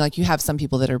 right? I mean, like you have some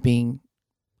people that are being,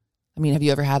 I mean, have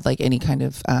you ever had like any kind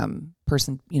of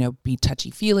person, you know, be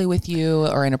touchy-feely with you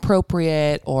or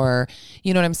inappropriate, or,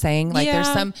 you know what I'm saying? Like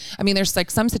there's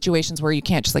like some situations where you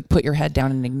can't just like put your head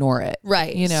down and ignore it.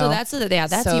 Right. You know? So that's even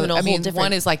a whole different.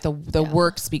 One is like the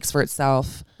work speaks for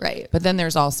itself. Right. But then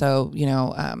there's also, you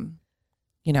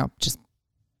know, just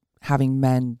having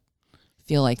men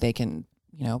feel like they can,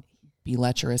 you know, be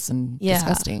lecherous and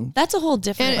disgusting. That's a whole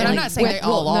different. And I'm not saying they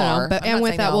all are. But and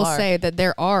with that, we'll say that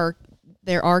there are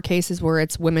cases where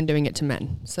it's women doing it to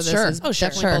men. So this is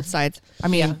definitely both sides. I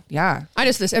mean, I'm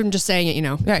just saying it, you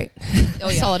know. Right.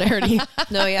 Solidarity.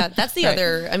 No, yeah. That's the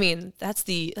other, I mean, that's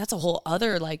a whole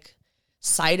other like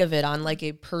side of it on like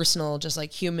a personal, just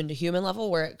like human to human level,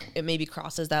 where it maybe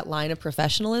crosses that line of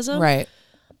professionalism. Right.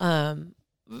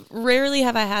 Rarely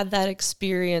have I had that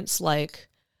experience, like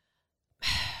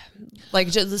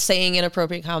just saying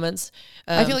inappropriate comments.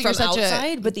 I feel like from you're such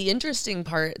outside. But the interesting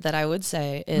part that I would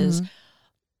say is,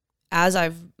 as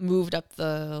I've moved up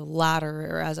the ladder,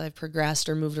 or as I've progressed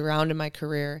or moved around in my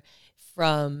career,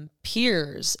 from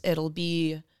peers, it'll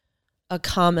be a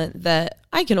comment that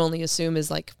I can only assume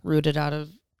is like rooted out of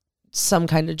some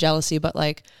kind of jealousy. But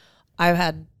like, I've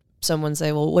had someone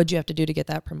say, well, what'd you have to do to get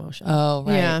that promotion? Oh,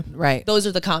 right. Yeah. Right. Those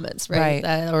are the comments, right?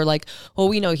 Or like, well,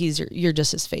 we know you're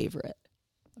just his favorite.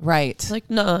 Right. It's like,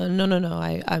 no.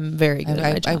 I'm very good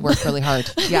at my job. I work really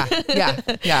hard.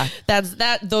 Yeah.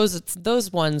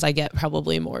 Those ones I get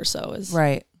probably more so is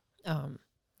right.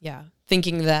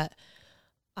 Thinking that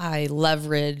I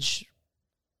leverage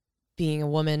being a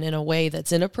woman in a way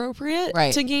that's inappropriate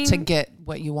to get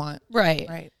what you want.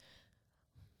 Right.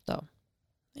 So,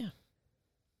 yeah.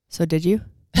 So did you?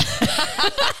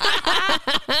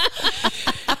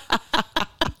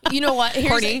 You know what,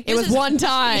 Courtney? It was one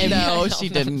time. No, she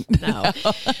didn't. No,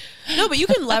 but you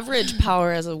can leverage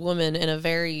power as a woman in a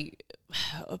very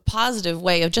a positive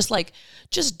way of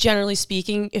just generally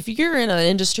speaking, if you're in an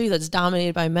industry that's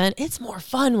dominated by men, it's more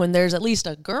fun when there's at least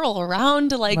a girl around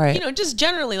to Right. just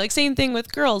generally same thing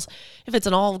with girls. If it's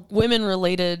an all women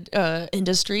related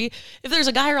industry, if there's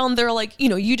a guy around there,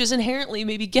 you just inherently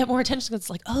maybe get more attention. It's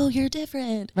like, oh, you're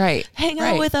different. Right. Hang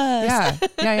Right. out with us.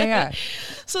 Yeah.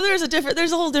 So there's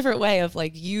a whole different way of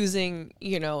using,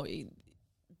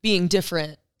 being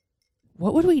different.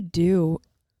 What would we do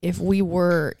if we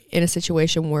were in a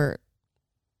situation where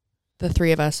the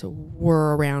three of us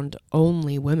were around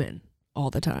only women all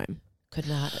the time? Could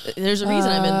not. There's a reason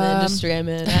I'm in the industry I'm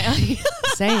in.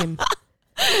 Same.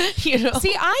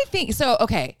 See, I think so.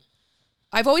 Okay.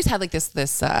 I've always had this,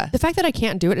 The fact that I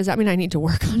can't do it, does that mean I need to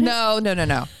work on it?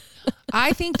 no.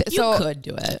 I think that, You could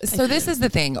do it. So this is the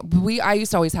thing. I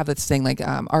used to always have this thing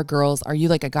our girls, are you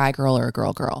like a guy girl or a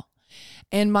girl girl?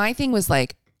 And my thing was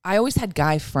I always had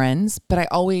guy friends, but I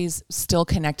always still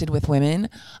connected with women.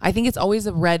 I think it's always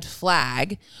a red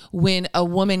flag when a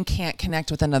woman can't connect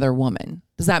with another woman.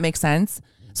 Does that make sense?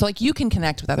 So you can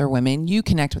connect with other women, you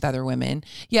connect with other women.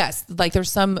 Yes, there's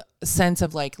some sense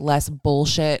of less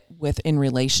bullshit in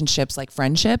relationships,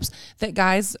 friendships that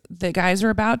guys are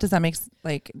about. Does that make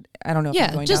I don't know if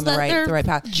I'm going down the right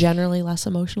path. Generally less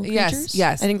emotional creatures.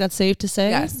 Yes. I think that's safe to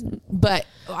say. Yes. But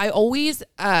I always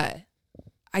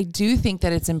I do think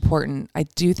that it's important. I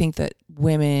do think that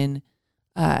women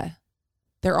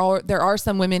there are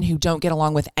some women who don't get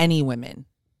along with any women.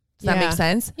 Does that make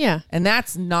sense? Yeah. And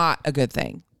that's not a good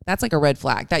thing. That's a red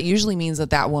flag. That usually means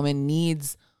that woman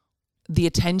needs the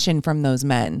attention from those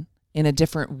men in a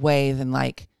different way than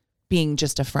being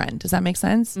just a friend. Does that make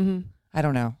sense? Mm-hmm. I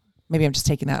don't know. Maybe I'm just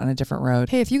taking that on a different road.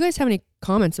 Hey, if you guys have any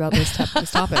comments about this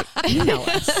topic, email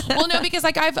us. Well, no, because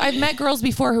I've met girls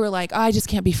before who are I just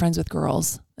can't be friends with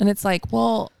girls. And it's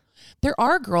well, there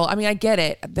are girls. I mean, I get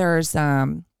it. There's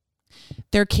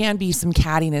there can be some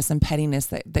cattiness and pettiness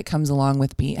that comes along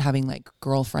with having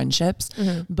girl friendships.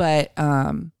 Mm-hmm. But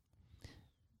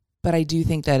I do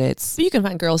think that but you can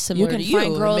find girls similar to you. You can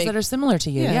find girls that are similar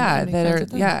to you. Yeah. That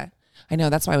are, yeah. I know.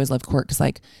 That's why I always loved Court,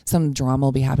 because some drama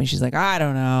will be happening. She's like, I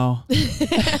don't know.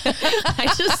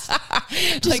 I just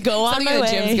go on my the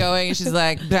way. Gym's going, and she's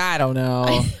like, I don't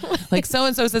know. So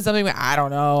and so said something. I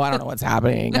don't know. I don't know what's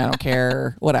happening. I don't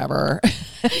care. Whatever.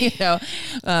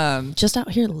 Just out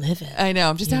here living. I know.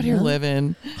 I'm just out here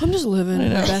living. I'm just living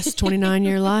my best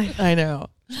 29-year life. I know.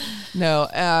 No.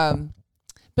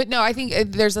 But no, I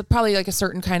think there's probably a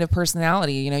certain kind of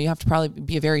personality. You have to probably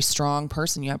be a very strong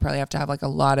person. You probably have to have a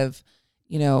lot of,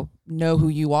 know who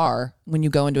you are when you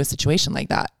go into a situation like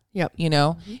that. Yep.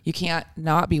 You can't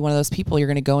not be one of those people. You're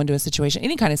going to go into a situation,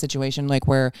 any kind of situation,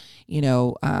 where,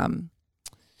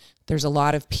 there's a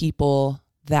lot of people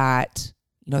that,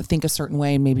 think a certain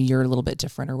way, and maybe you're a little bit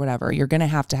different or whatever. You're going to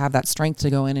have that strength to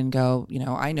go in and go,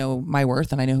 I know my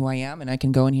worth and I know who I am, and I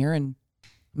can go in here and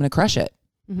I'm going to crush it.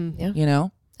 Mm-hmm. Yeah.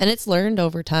 And it's learned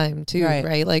over time too,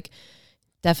 right?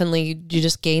 Definitely you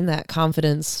just gain that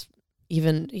confidence,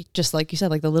 even just like you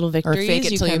said, the little victories. Or fake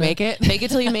it till you make it. Fake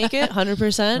it till you make it,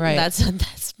 100%. Right. That's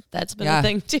been a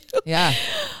thing too. Yeah.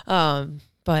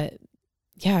 But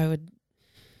yeah,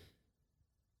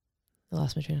 I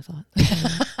lost my train of thought.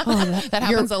 That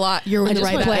happens a lot. You're in the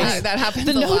right place. That happens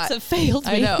The a lot. notes have failed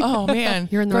me. I know. Oh man.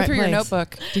 You're in the Go right through place. your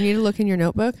notebook. Do you need to look in your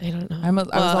notebook? I don't know. I was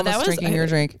almost drinking your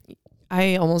drink.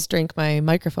 I almost drank my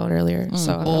microphone earlier,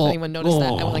 so I don't know if anyone noticed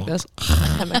that. I went like this. I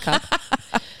had my cup.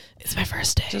 It's my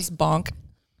first day. Just bonk.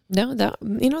 No, that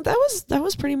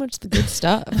was pretty much the good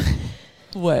stuff.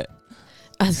 What?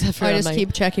 Except for I just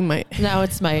keep checking my. Now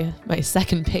it's my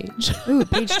second page. Ooh,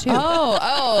 page 2.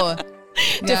 Oh.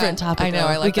 Different topic. I know.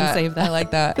 I like we can that. save that. I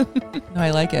like that. No,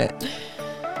 I like it.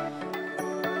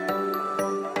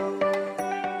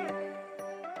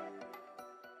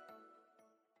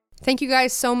 Thank you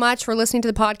guys so much for listening to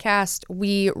the podcast.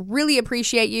 We really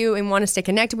appreciate you and want to stay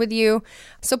connected with you.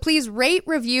 So please rate,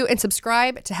 review, and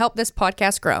subscribe to help this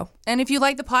podcast grow. And if you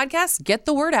like the podcast, get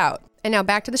the word out. And now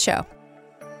back to the show.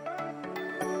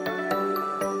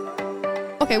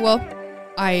 Okay, well,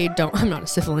 I'm not a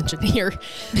civil engineer.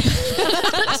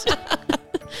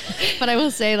 But I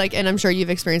will say, and I'm sure you've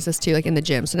experienced this too, in the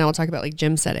gym. So now we'll talk about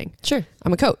gym setting. Sure.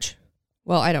 I'm a coach.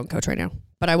 Well, I don't coach right now,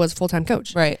 but I was a full-time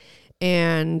coach. Right.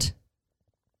 And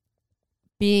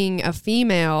being a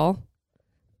female,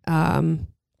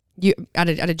 you at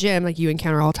a gym, you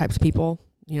encounter all types of people,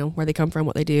 where they come from,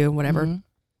 what they do, whatever. Mm-hmm.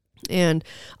 And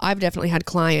I've definitely had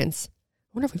clients. I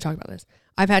wonder if we've talked about this.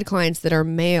 I've had clients that are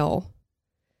male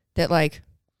that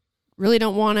really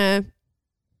don't want to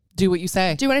Do what you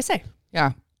say. do what I say.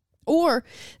 Yeah. Or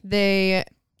they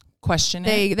Question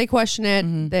it. they question it.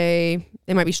 Mhm. They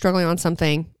they might be struggling on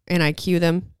something and I cue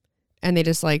them and they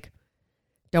just like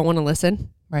don't want to listen.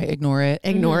 Right. Ignore it.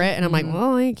 And I'm like,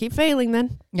 well, you keep failing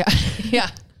then. Yeah. Yeah.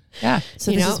 Yeah.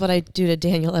 So this is what I do to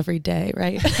Daniel every day,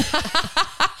 right?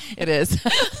 It is.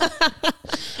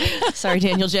 Sorry,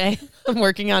 Daniel J. I'm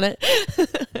working on it.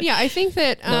 Yeah, I think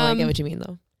that... no, I get what you mean,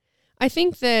 though. I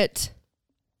think that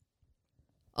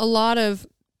a lot of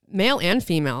male and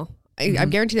female, I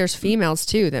guarantee there's females,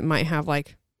 too, that might have,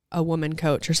 like, a woman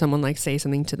coach or someone, like, say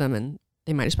something to them, and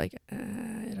they might just be like,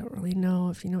 I don't really know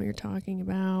if you know what you're talking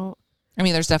about. I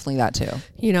mean, there's definitely that, too.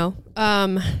 You know?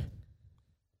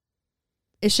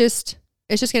 It's just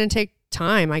going to take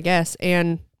time, I guess,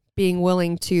 and being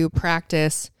willing to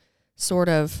practice sort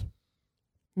of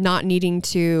not needing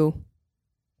to,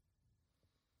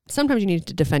 sometimes you need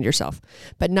to defend yourself,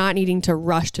 but not needing to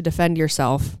rush to defend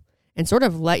yourself and sort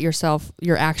of let yourself,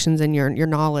 your actions and your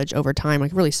knowledge over time,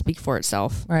 like really speak for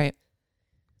itself. Right.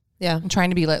 Yeah. I'm trying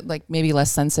to be like maybe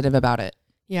less sensitive about it.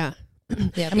 Yeah.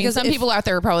 Yeah. I mean, some people out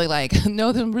there are probably like,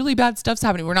 no, some really bad stuff's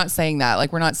happening. We're not saying that.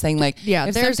 Like, we're not saying like, Yeah,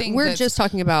 if we're just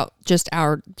talking about just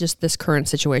this current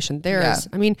situation. There's,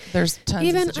 I mean, there's tons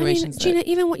of situations. Gina,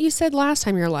 even what you said last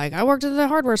time, you're like, I worked at the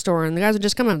hardware store and the guys would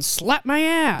just come and slap my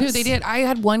ass. Dude, they did. I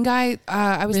had one guy,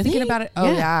 I was thinking about it.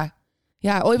 Oh yeah.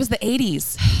 Yeah. Oh, it was the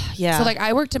 80s. Yeah. So like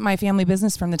I worked at my family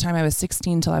business from the time I was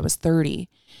 16 till I was 30.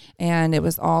 And it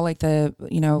was all like the,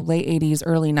 late 80s,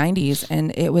 early 90s.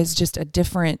 And it was just a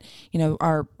different,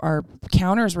 our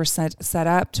counters were set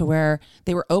up to where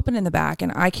they were open in the back.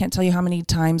 And I can't tell you how many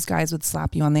times guys would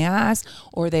slap you on the ass,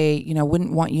 or they,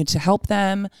 wouldn't want you to help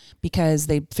them because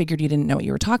they figured you didn't know what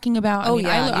you were talking about. Oh, I mean,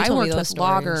 yeah. I worked with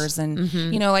loggers and,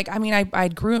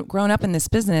 I'd grown up in this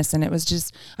business, and it was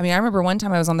just, I remember one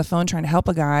time I was on the phone trying to help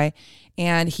a guy,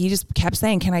 and he just kept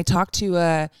saying, can I talk to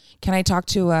a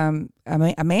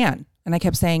man? And I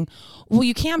kept saying, well,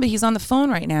 you can, but he's on the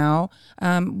phone right now.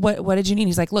 What did you need?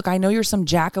 He's like, look, I know you're some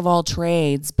jack of all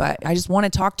trades, but I just want to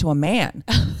talk to a man.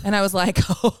 And I was like,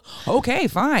 oh, okay,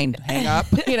 fine. Hang up.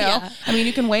 Yeah. I mean,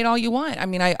 you can wait all you want. I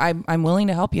mean, I'm willing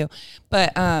to help you.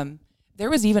 But there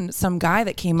was even some guy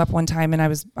that came up one time, and I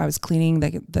was cleaning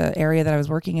the area that I was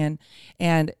working in,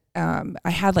 and I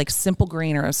had like Simple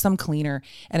Green or some cleaner,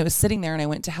 and it was sitting there, and I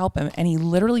went to help him, and he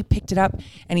literally picked it up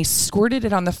and he squirted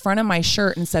it on the front of my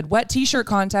shirt and said, "Wet t-shirt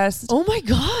contest." Oh my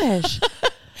gosh.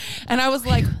 And I was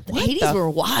like, the 80s were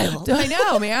wild. I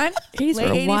know, man. 80s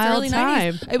were a wild early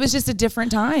time. 90s. It was just a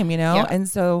different time, Yeah. And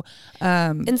so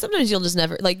and sometimes you'll just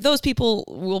never, like, those people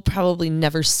will probably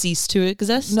never cease to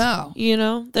exist. No.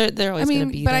 They're always going to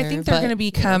be but there. I think they're going to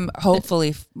become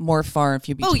hopefully more far and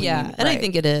few between. Oh yeah, and I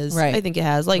think it is. Right. I think it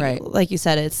has. Like you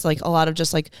said, it's like a lot of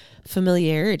just like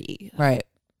familiarity. Right.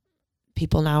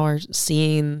 People now are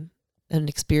seeing and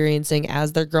experiencing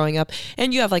as they're growing up,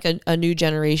 and you have like a new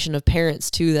generation of parents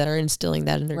too that are instilling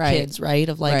that in their kids, right?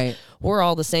 Of like, we're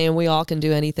all the same, we all can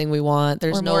do anything we want.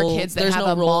 There's more kids that have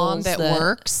a mom that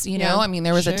works, I mean,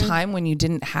 there was a time when you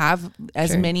didn't have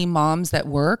as many moms that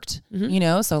worked,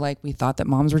 so like we thought that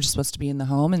moms were just supposed to be in the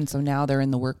home, and so now they're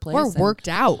in the workplace or worked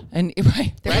out, and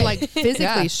they're like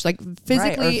physically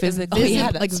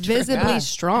visibly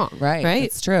strong, right?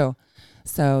 It's true.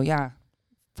 So yeah.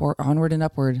 For onward and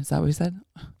upward. Is that what we said?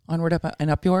 Onward up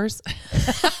and up yours?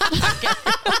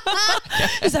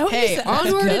 Is that what you said?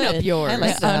 Onward and up yours. I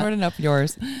like that. Onward and up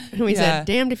yours. And we said,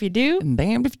 damned if you do. And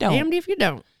damned if you don't. Damned if you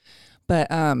don't.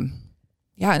 But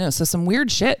so some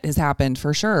weird shit has happened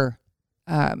for sure.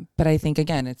 But I think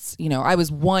again, it's, I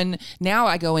was now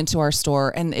I go into our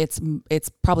store and it's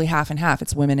probably half and half.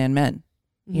 It's women and men,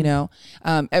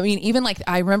 I mean, even like,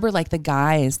 I remember like the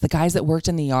guys that worked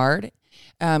in the yard,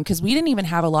 because we didn't even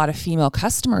have a lot of female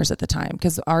customers at the time,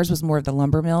 because ours was more of the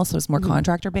lumber mill, so it's more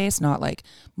contractor based, not like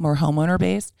more homeowner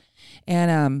based.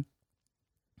 And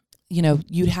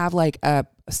you'd have like a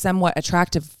somewhat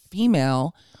attractive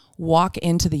female walk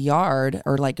into the yard,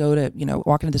 or like go to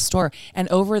walk into the store, and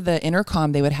over the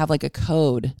intercom they would have like a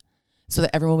code so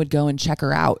that everyone would go and check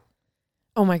her out.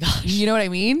 Oh my gosh. You know what I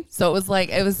mean? So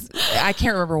I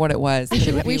can't remember what it was. We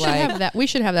should have that. We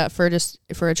should have that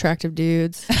for attractive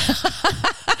dudes.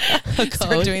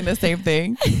 Start doing the same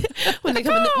thing when they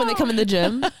come in the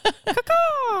gym.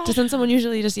 Doesn't someone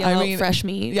usually just yell out fresh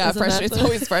meat? Yeah, fresh. It's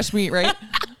always fresh meat, right?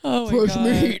 Oh my fresh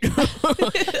meat.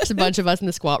 Just a bunch of us in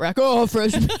the squat rack. Oh,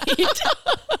 fresh meat.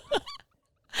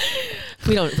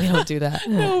 We don't do that.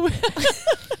 No.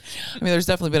 I mean, there's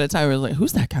definitely been a time where I was like,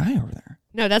 who's that guy over there?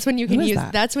 No, that's when you can use.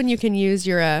 That's when you can use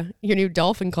your new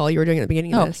dolphin call you were doing at the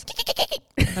beginning of this.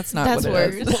 That's not. That's what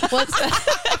it is. What's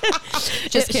that?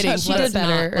 Just kidding. She did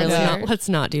better earlier. Let's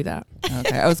not do that.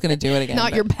 Okay, I was gonna do it again.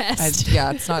 Not but your best.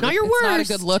 it's not. Not your it's not a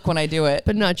worst. good look when I do it.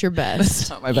 But not your best. It's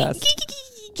not my best.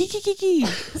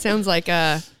 Sounds like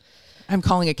I'm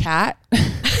calling a cat.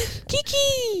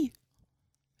 Kiki.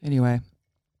 Anyway.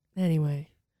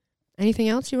 Anything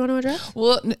else you want to address?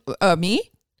 Well,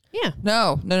 me? Yeah.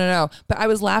 No. But I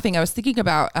was laughing. I was thinking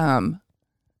about.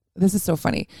 This is so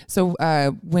funny. So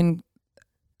when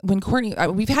Courtney,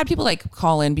 we've had people like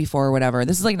call in before or whatever.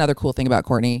 This is like another cool thing about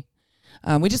Courtney.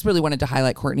 We just really wanted to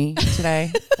highlight Courtney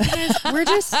today. We're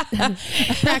just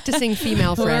practicing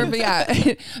female friends. But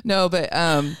yeah, no, but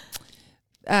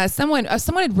someone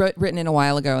had written in a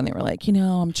while ago, and they were like,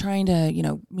 I'm trying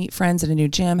to, meet friends at a new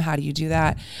gym. How do you do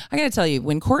that? I got to tell you,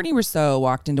 when Courtney Rousseau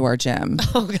walked into our gym,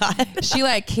 Oh God. she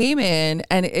like came in,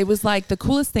 and it was like the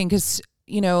coolest thing because.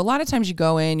 A lot of times you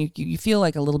go in, you feel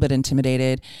like a little bit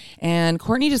intimidated, and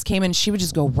Courtney just came in. She would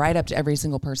just go right up to every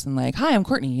single person, like, "Hi, I'm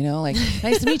Courtney." Like,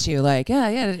 "Nice to meet you." Like, yeah,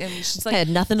 and she's like, I had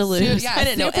nothing to lose. Yeah, I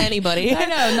didn't know anybody. I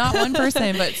know, not one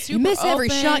person, but super You miss every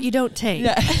open. shot you don't take.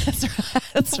 Yeah,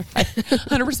 that's right.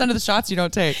 100% of the shots you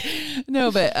don't take.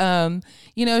 No, but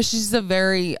she's a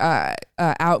very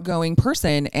outgoing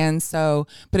person, and so.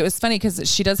 But it was funny because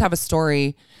she does have a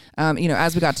story.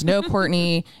 As we got to know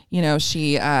Courtney,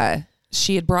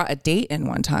 she had brought a date in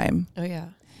one time. Oh yeah.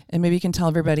 And maybe you can tell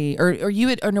everybody, or you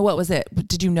had, or no, what was it?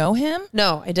 Did you know him?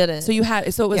 No, I didn't. So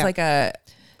it was like a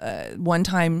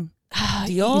one-time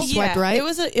deal. You swiped right? It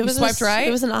was swiped right?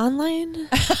 It was an online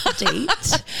date.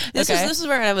 This is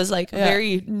where I was like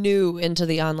very new into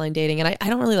the online dating, and I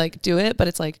don't really like do it, but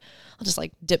it's like I'll just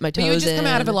like dip my toes But you had just in. come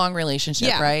out of a long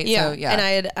relationship, right? Yeah. So, yeah.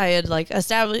 And I had like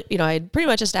established, I had pretty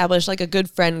much established like a good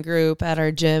friend group at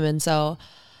our gym, and so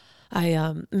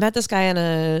I met this guy on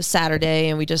a Saturday,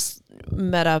 and we just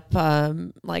met up,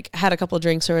 like had a couple of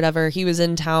drinks or whatever. He was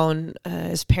in town.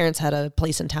 His parents had a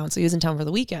place in town, so he was in town for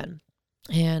the weekend.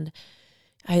 And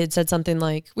I had said something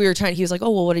like, he was like,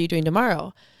 "Oh, well, what are you doing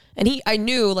tomorrow?" And I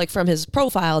knew like from his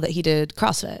profile that he did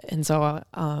CrossFit. And so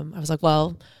I was like,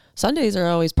 "Well, Sundays are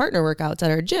always partner workouts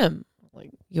at our gym. Like,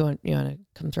 you want to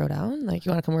come throw down? Like,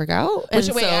 you want to come work out?" I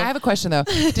have a question though.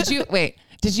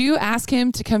 Did you ask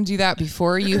him to come do that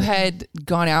before you had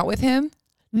gone out with him?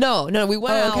 No, we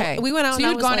went out. Okay. We went out. So you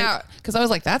had gone out, because I was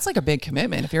like, that's like a big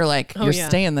commitment if you're like, you're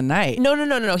staying the night.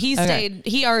 No. He stayed.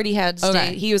 He already had stayed.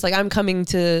 Okay. He was like, "I'm coming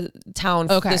to town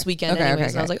this weekend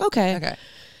anyways." And I was like, okay.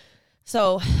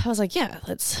 So I was like, yeah,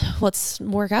 let's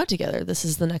work out together. This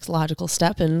is the next logical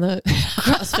step in the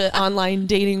CrossFit online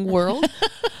dating world.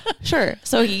 Sure.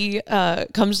 So he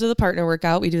comes to the partner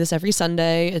workout. We do this every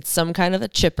Sunday. It's some kind of a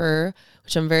chipper,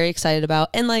 which I'm very excited about.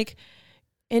 And like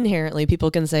inherently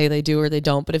people can say they do or they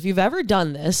don't. But if you've ever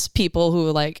done this, people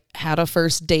who like had a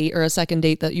first date or a second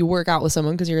date that you work out with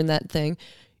someone because you're in that thing,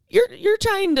 you're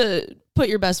trying to put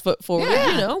your best foot forward.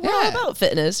 Yeah. We're all about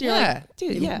fitness. You're like,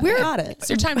 dude, I got it. It's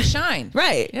your time to shine.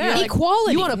 Right. Yeah. Like,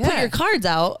 Equality. you want to put your cards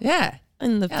out. Yeah.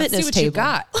 In the Let's fitness see what table. you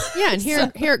got. Yeah, and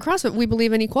here at CrossFit, we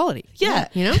believe in equality. Yeah.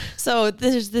 So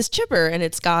there's this chipper, and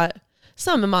it's got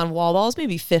some amount of wall balls,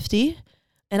 maybe 50.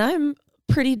 And I'm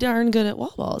pretty darn good at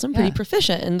wall balls. I'm pretty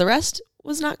proficient. And the rest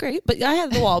was not great, but I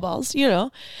had the wall balls,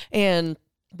 And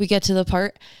we get to the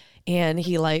part, and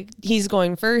he's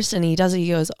going first, and he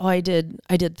goes, "Oh, I did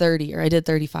 30 or I did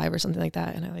 35 or something like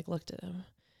that." And I like looked at him.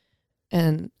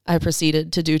 And I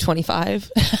proceeded to do 25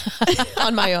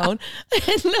 on my own.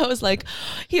 And I was like,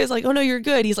 he was like, "Oh no, you're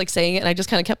good." He's like saying it. And I just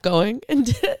kind of kept going, and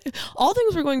all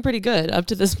things were going pretty good up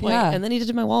to this point. Yeah. And then he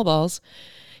did my wall balls.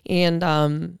 And,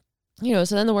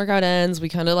 so then the workout ends, we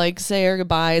kind of like say our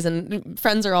goodbyes, and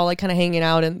friends are all like kind of hanging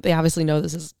out, and they obviously know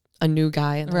this is a new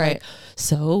guy. And they're like,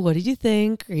 "So what did you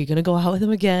think? Are you going to go out with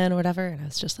him again or whatever?" And I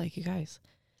was just like, "You guys,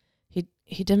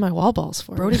 he did my wall balls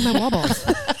for me." Bro did my wall balls.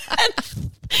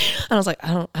 And I was like,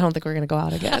 I don't think we're gonna go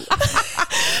out again.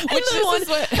 Which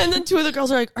and then two of the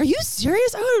girls are like, "Are you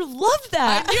serious? I would have loved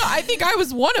that." I think I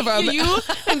was one of them. You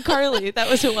and Carly, that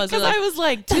was who it was. Because I was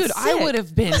like, dude, I sick. would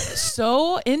have been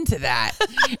so into that.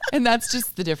 And that's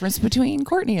just the difference between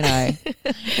Courtney and I.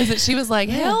 Is that she was like,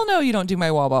 hell no, you don't do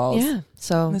my wall balls. Yeah.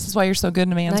 So And this is why you're so good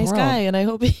in a man's nice world. guy, and I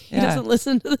hope he doesn't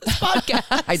listen to this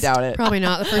podcast. I doubt it. Probably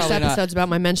not. The first Probably not. episode's about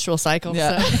my menstrual cycle.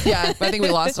 Yeah. So. Yeah. But I think we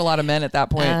lost a lot of men at that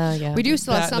point. Yeah. We do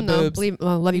still have That some and the though. boobs.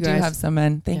 Love you We do guys. have some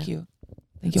men. Thank you.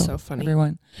 Thank you. So funny.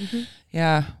 Everyone. Mm-hmm.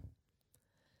 Yeah.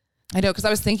 I know. Because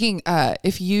I was thinking,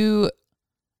 if you,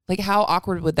 like, how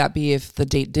awkward would that be if the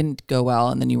date didn't go well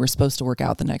and then you were supposed to work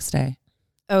out the next day?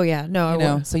 Oh yeah, no, You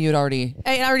know, so you'd already.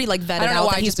 I already like vetted I don't know out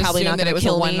why that I he's just probably assumed not that it going was to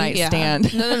a kill one me. night Yeah.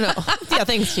 stand. No. Yeah,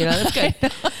 thanks, Gina. That's good.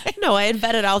 No, I had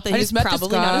vetted out that I he's just met this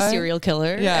probably not a guy. serial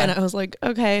killer. Yeah. And I was like,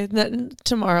 okay, then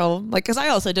tomorrow, like, because I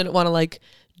also didn't want to like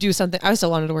do something. I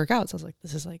still wanted to work out, so I was like,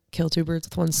 this is like kill two birds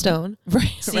with one stone. Right.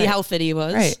 See how fit he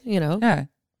was. Right. You know. Yeah.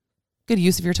 Good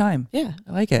use of your time. Yeah.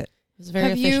 I like it. It was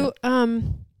very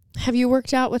efficient. Have you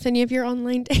worked out with any of your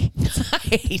online dates? I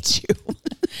hate you.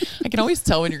 I can always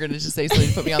tell when you're going to just say something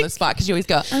to put me on the spot because you always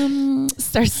go,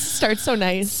 Start so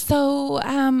nice. so,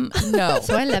 no.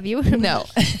 So I love you. No.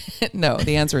 No.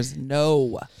 The answer is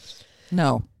no.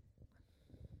 No.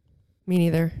 Me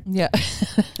neither. Yeah.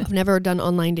 I've never done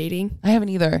online dating. I haven't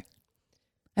either.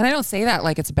 And I don't say that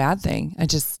like it's a bad thing. I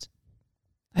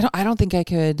don't think I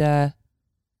could, I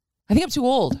think I'm too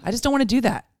old. I just don't want to do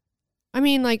that. I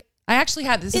mean, like, I actually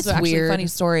had, this It's is actually weird. a funny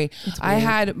story. I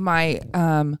had my,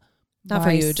 Not for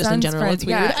my you, just in son's general. friend- It's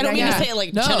weird. Yeah, I don't mean yeah. to say it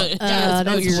like no. Jenna-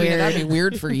 that's Gina, weird. That'd be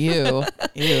weird for you.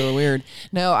 Ew, weird.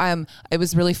 No, it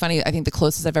was really funny. I think the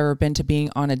closest I've ever been to being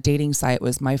on a dating site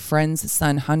was my friend's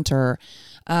son, Hunter.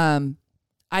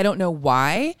 I don't know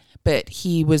why, but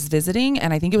he was visiting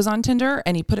and I think it was on Tinder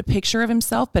and he put a picture of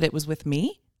himself, but it was with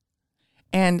me.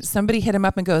 And somebody hit him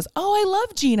up and goes, "Oh, I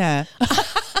love Gina."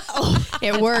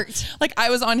 it worked. Like I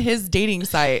was on his dating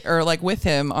site or like with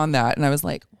him on that. And I was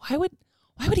like, why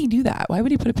would he do that? Why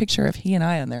would he put a picture of he and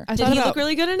I on there? I Did thought he about look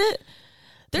really good in it?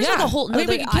 There's like a whole. I mean,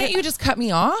 but can't you just cut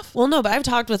me off? Well, no, but I've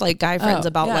talked with like guy friends Oh,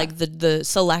 about yeah. like the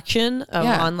selection of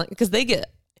Yeah. online because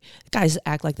guys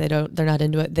act like they're not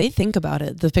into it. They think about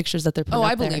it. The pictures that they're putting. Oh,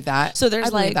 up I believe there. that. So there's I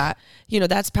believe like that. You know,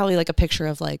 that's probably like a picture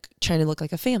of like trying to look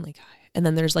like a family guy, and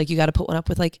then there's like you got to put one up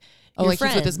with like Oh, your like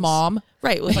friends. he's with his mom.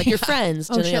 Right, with like your friends.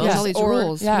 Oh, shit, there's all these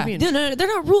rules. Yeah. What do you mean? No, they're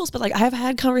not rules, but like I've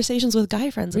had conversations with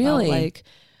guy friends Really? about like,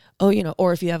 oh, you know,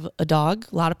 or if you have a dog,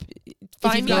 a lot of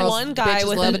find me girls, one guy bitches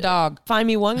with love a dog. Find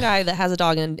me one guy that has a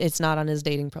dog and it's not on his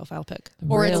dating profile pic.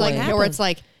 Or it's Really? like, or it's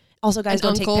like Also, guys An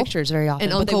don't uncle- take pictures very often.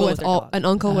 an but they uncle will with their all dog. an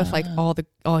uncle with like all the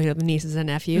nieces and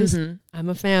nephews. I'm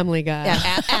a family guy.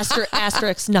 Yeah,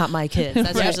 asterisk, not my kids.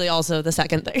 That's Right. usually also the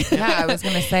second thing. Yeah, I was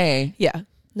gonna say. Yeah.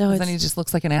 No, 'Cause it's, then he just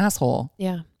looks like an asshole.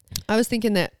 yeah. I was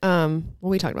thinking that well,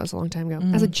 we talked about this a long time ago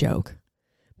as a joke,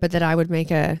 but that I would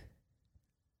make an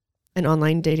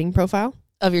online dating profile.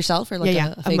 Of yourself or like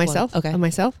a of fake myself. One? Okay. Of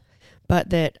myself. But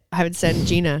that I would send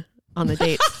on the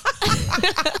dates.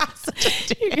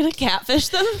 You're gonna catfish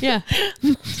them? Yeah.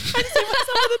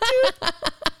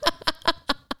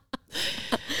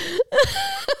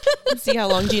 See how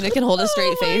long Gina can hold a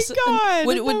straight face. God,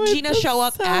 Would that Gina was show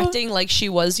up so- acting like she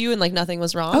was you and like nothing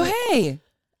was wrong? Oh hey.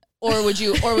 Or would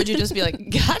you just be like,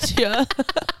 gotcha?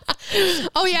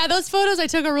 Oh yeah, those photos I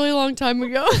took a really long time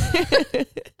ago.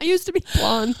 I used to be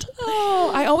blonde.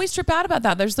 Oh, I always trip out about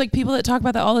that. There's like people that talk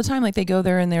about that all the time. Like they go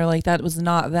there and they're like, that was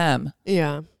not them.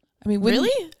 Yeah. I mean, wouldn't-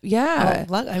 Really? Yeah.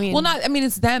 Oh, I mean, Well, not. I mean,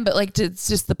 it's them, but like, it's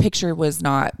just the picture was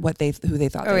not what who they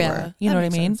thought Oh they yeah. were. You know what I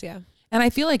That makes mean? sense, yeah. And I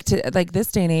feel like like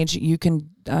this day and age, you can.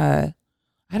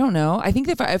 I don't know. I think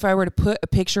if I were to put a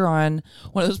picture on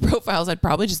one of those profiles, I'd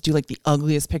probably just do like the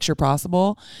ugliest picture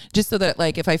possible, just so that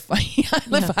like if I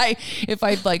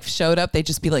like showed up, they'd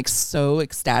just be like so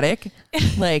ecstatic,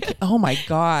 like oh my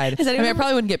god. I mean, I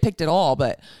probably wouldn't get picked at all,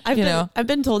 but I've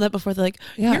been told that before. They're like,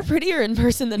 Yeah. you're prettier in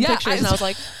person than Yeah, pictures. And I was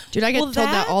like, Dude, I get well, told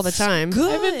that all the that's time.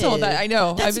 good. I've been told that. I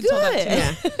know. That's I've been told that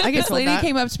good. too. Yeah. I get This told lady that.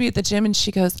 came up to me at the gym and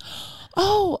she goes,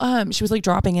 oh, she was like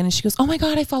dropping in and she goes, oh my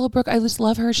God, I follow Brooke. I just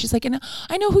love her. She's like, and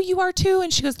I know who you are too.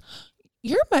 And she goes,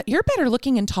 you're better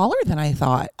looking and taller than I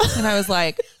thought. And I was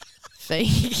like,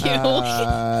 Thank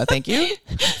you. thank you.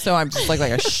 So I'm just like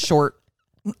a short,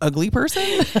 ugly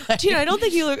person. Gina, I don't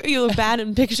think you look bad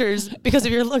in pictures because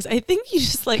of your looks. I think you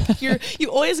just like you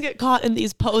always get caught in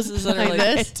these poses that are Like like,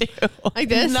 this? I do. Like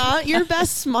this. not your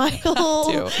best smile.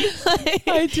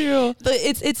 I do.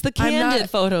 It's the I'm not- candid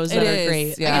photos that it are is,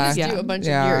 great. yeah. I just do a bunch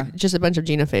Yeah. of a bunch of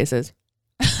Gina faces.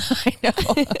 I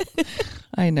know.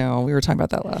 I know. We were talking about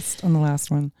that on the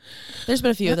last one. There's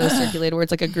been a few of those circulated where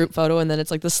it's like a group photo and then it's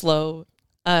like the slow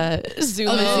zoom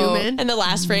Oh, in. the zoom in? And the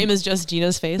last frame is just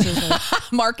Gina's face. It's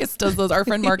like, Marcus does those. Our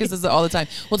friend Marcus does it all the time.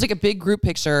 We'll take a big group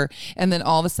picture and then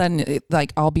all of a sudden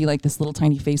I'll be like this little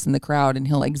tiny face in the crowd and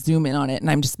he'll like zoom in on it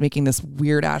and I'm just making this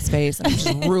weird ass face and I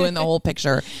just ruin the whole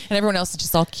picture and everyone else is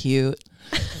just all cute.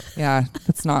 Yeah,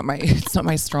 it's not my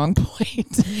strong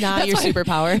point. not your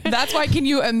superpower. That's why, can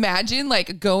you imagine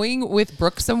like going with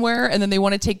Brooke somewhere and then they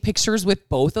want to take pictures with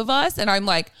both of us and I'm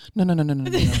like, no,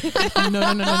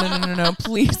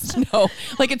 please no.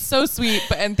 Like it's so sweet,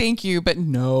 and thank you, but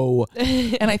no.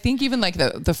 And I think even like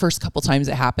the first couple times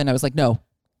it happened, I was like, no.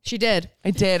 She did.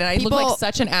 I did, and I looked like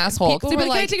such an asshole. people They'd be were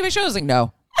like, "Can I like- take a picture?" I was like,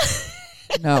 no.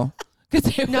 No.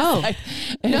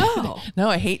 No. No,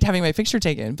 I hate having my picture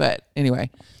taken. But anyway,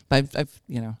 I've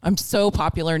I'm so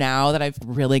popular now that I've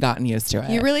really gotten used to it.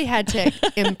 You really had to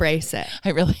embrace it. I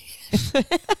really,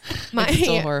 it's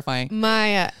so horrifying.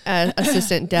 My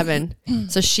assistant, Devin,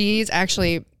 so she's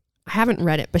actually, I haven't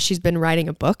read it, but she's been writing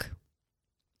a book.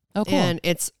 Oh, cool. And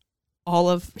it's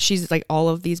she's like all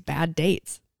of these bad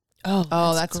dates.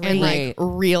 Oh, that's great. And like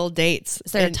real dates.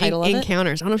 Is there a title of it?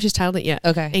 Encounters. I don't know if she's titled it yet.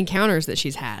 Okay. Encounters that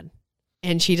she's had.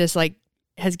 And she just like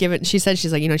has given, she said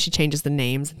she's like, she changes the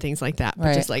names and things like that, but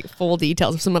Right. just like full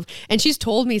details of some of, and she's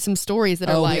told me some stories that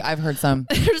are like, I've heard some.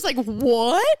 they're just like,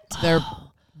 what? They're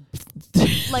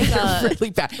Like really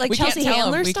bad. like We can't Chelsea tell 'em.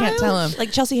 Handler We style? can't tell them.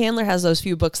 Like Chelsea Handler has those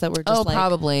few books that were just like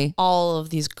probably. all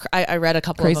of these. I read a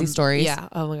couple Crazy of them. stories. Yeah.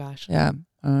 Oh my gosh. Yeah.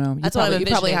 I don't know. That's what I'm you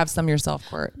probably envisioning. have some yourself,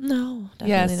 Court. No.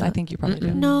 Yes, definitely I not. think you probably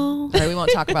do. No. All right, we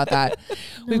won't talk about that.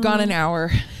 We've gone an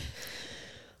hour.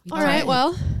 All right.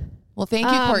 Well, Thank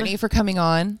you, Courtney, for coming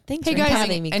on. Thanks Hey, for guys.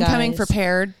 having me, and coming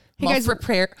prepared. Hey, guys.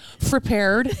 Prepared.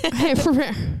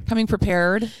 Coming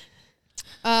prepared.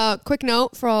 quick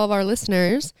note for all of our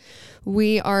listeners.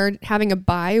 We are having a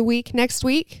bye week next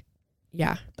week.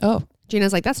 Yeah. Oh,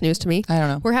 Gina's like, that's news to me. I don't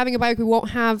know. We're having a bye week. We won't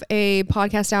have a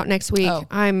podcast out next week. Oh.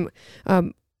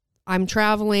 I'm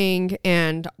traveling,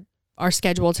 and our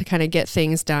schedule to kind of get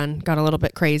things done got a little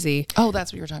bit crazy. Oh,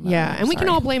 that's what you were talking about. Yeah. And we can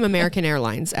Sorry. all blame American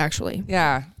Airlines, actually.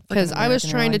 Yeah. Because I was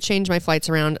trying to change my flights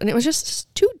around, and it was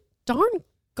just too darn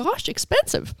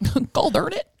expensive. Gold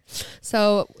earn it.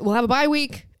 So we'll have a bye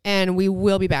week, and we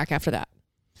will be back after that.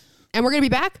 And we're going to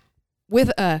be back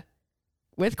with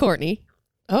Courtney.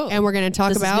 Oh, And we're going to talk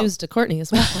this about is news to Courtney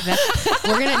as well.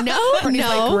 we're going to Courtney's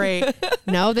like, great.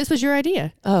 no, this was your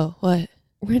idea. Oh, what?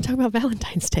 We're going to talk about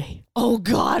Valentine's Day. Oh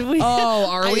God, we. Oh,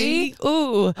 are we?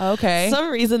 Ooh. Okay. Some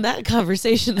reason that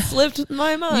conversation slipped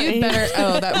my mind. You'd better.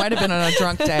 Oh, that might have been on a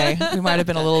drunk day. We might have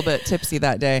been a little bit tipsy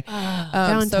that day. So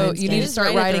Valentine's you Day. need to start Right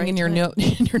at the writing right in your time. note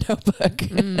in your notebook.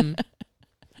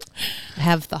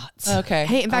 have thoughts. Okay.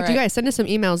 Hey, in fact, you guys send us some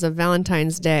emails of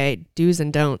Valentine's Day do's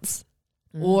and don'ts.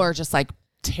 or just like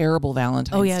terrible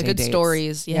Valentine's Oh yeah, Day good dates.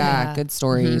 stories. Yeah, good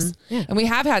stories. Yeah. And we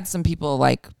have had some people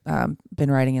like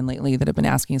been writing in lately that have been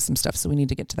asking us some stuff, so we need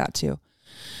to get to that too.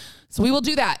 So we will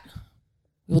do that.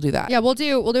 We'll do that. Yeah, we'll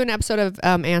do an episode of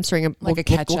answering Like we'll a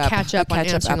catch we'll up. catch A up on catch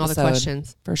up answering all the episode.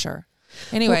 questions. For sure.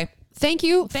 Anyway, Thank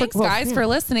you, thanks guys for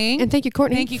listening. and thank you,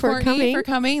 Courtney, Thank you, for Courtney, coming. for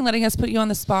coming, letting us put you on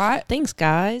the spot. Thanks,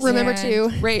 guys. Remember And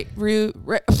to rate, review,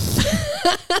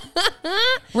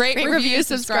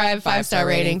 subscribe, 5-star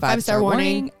rating, 5-star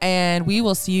warning. and we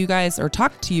will see you guys or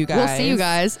talk to you guys. We'll see you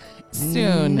guys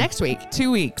soon. next week. 2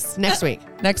 weeks. Next week.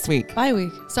 Next week. Bye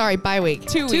week. Sorry, bye week.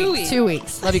 2 weeks. 2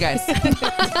 weeks. Love you guys.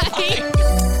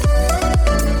 Bye.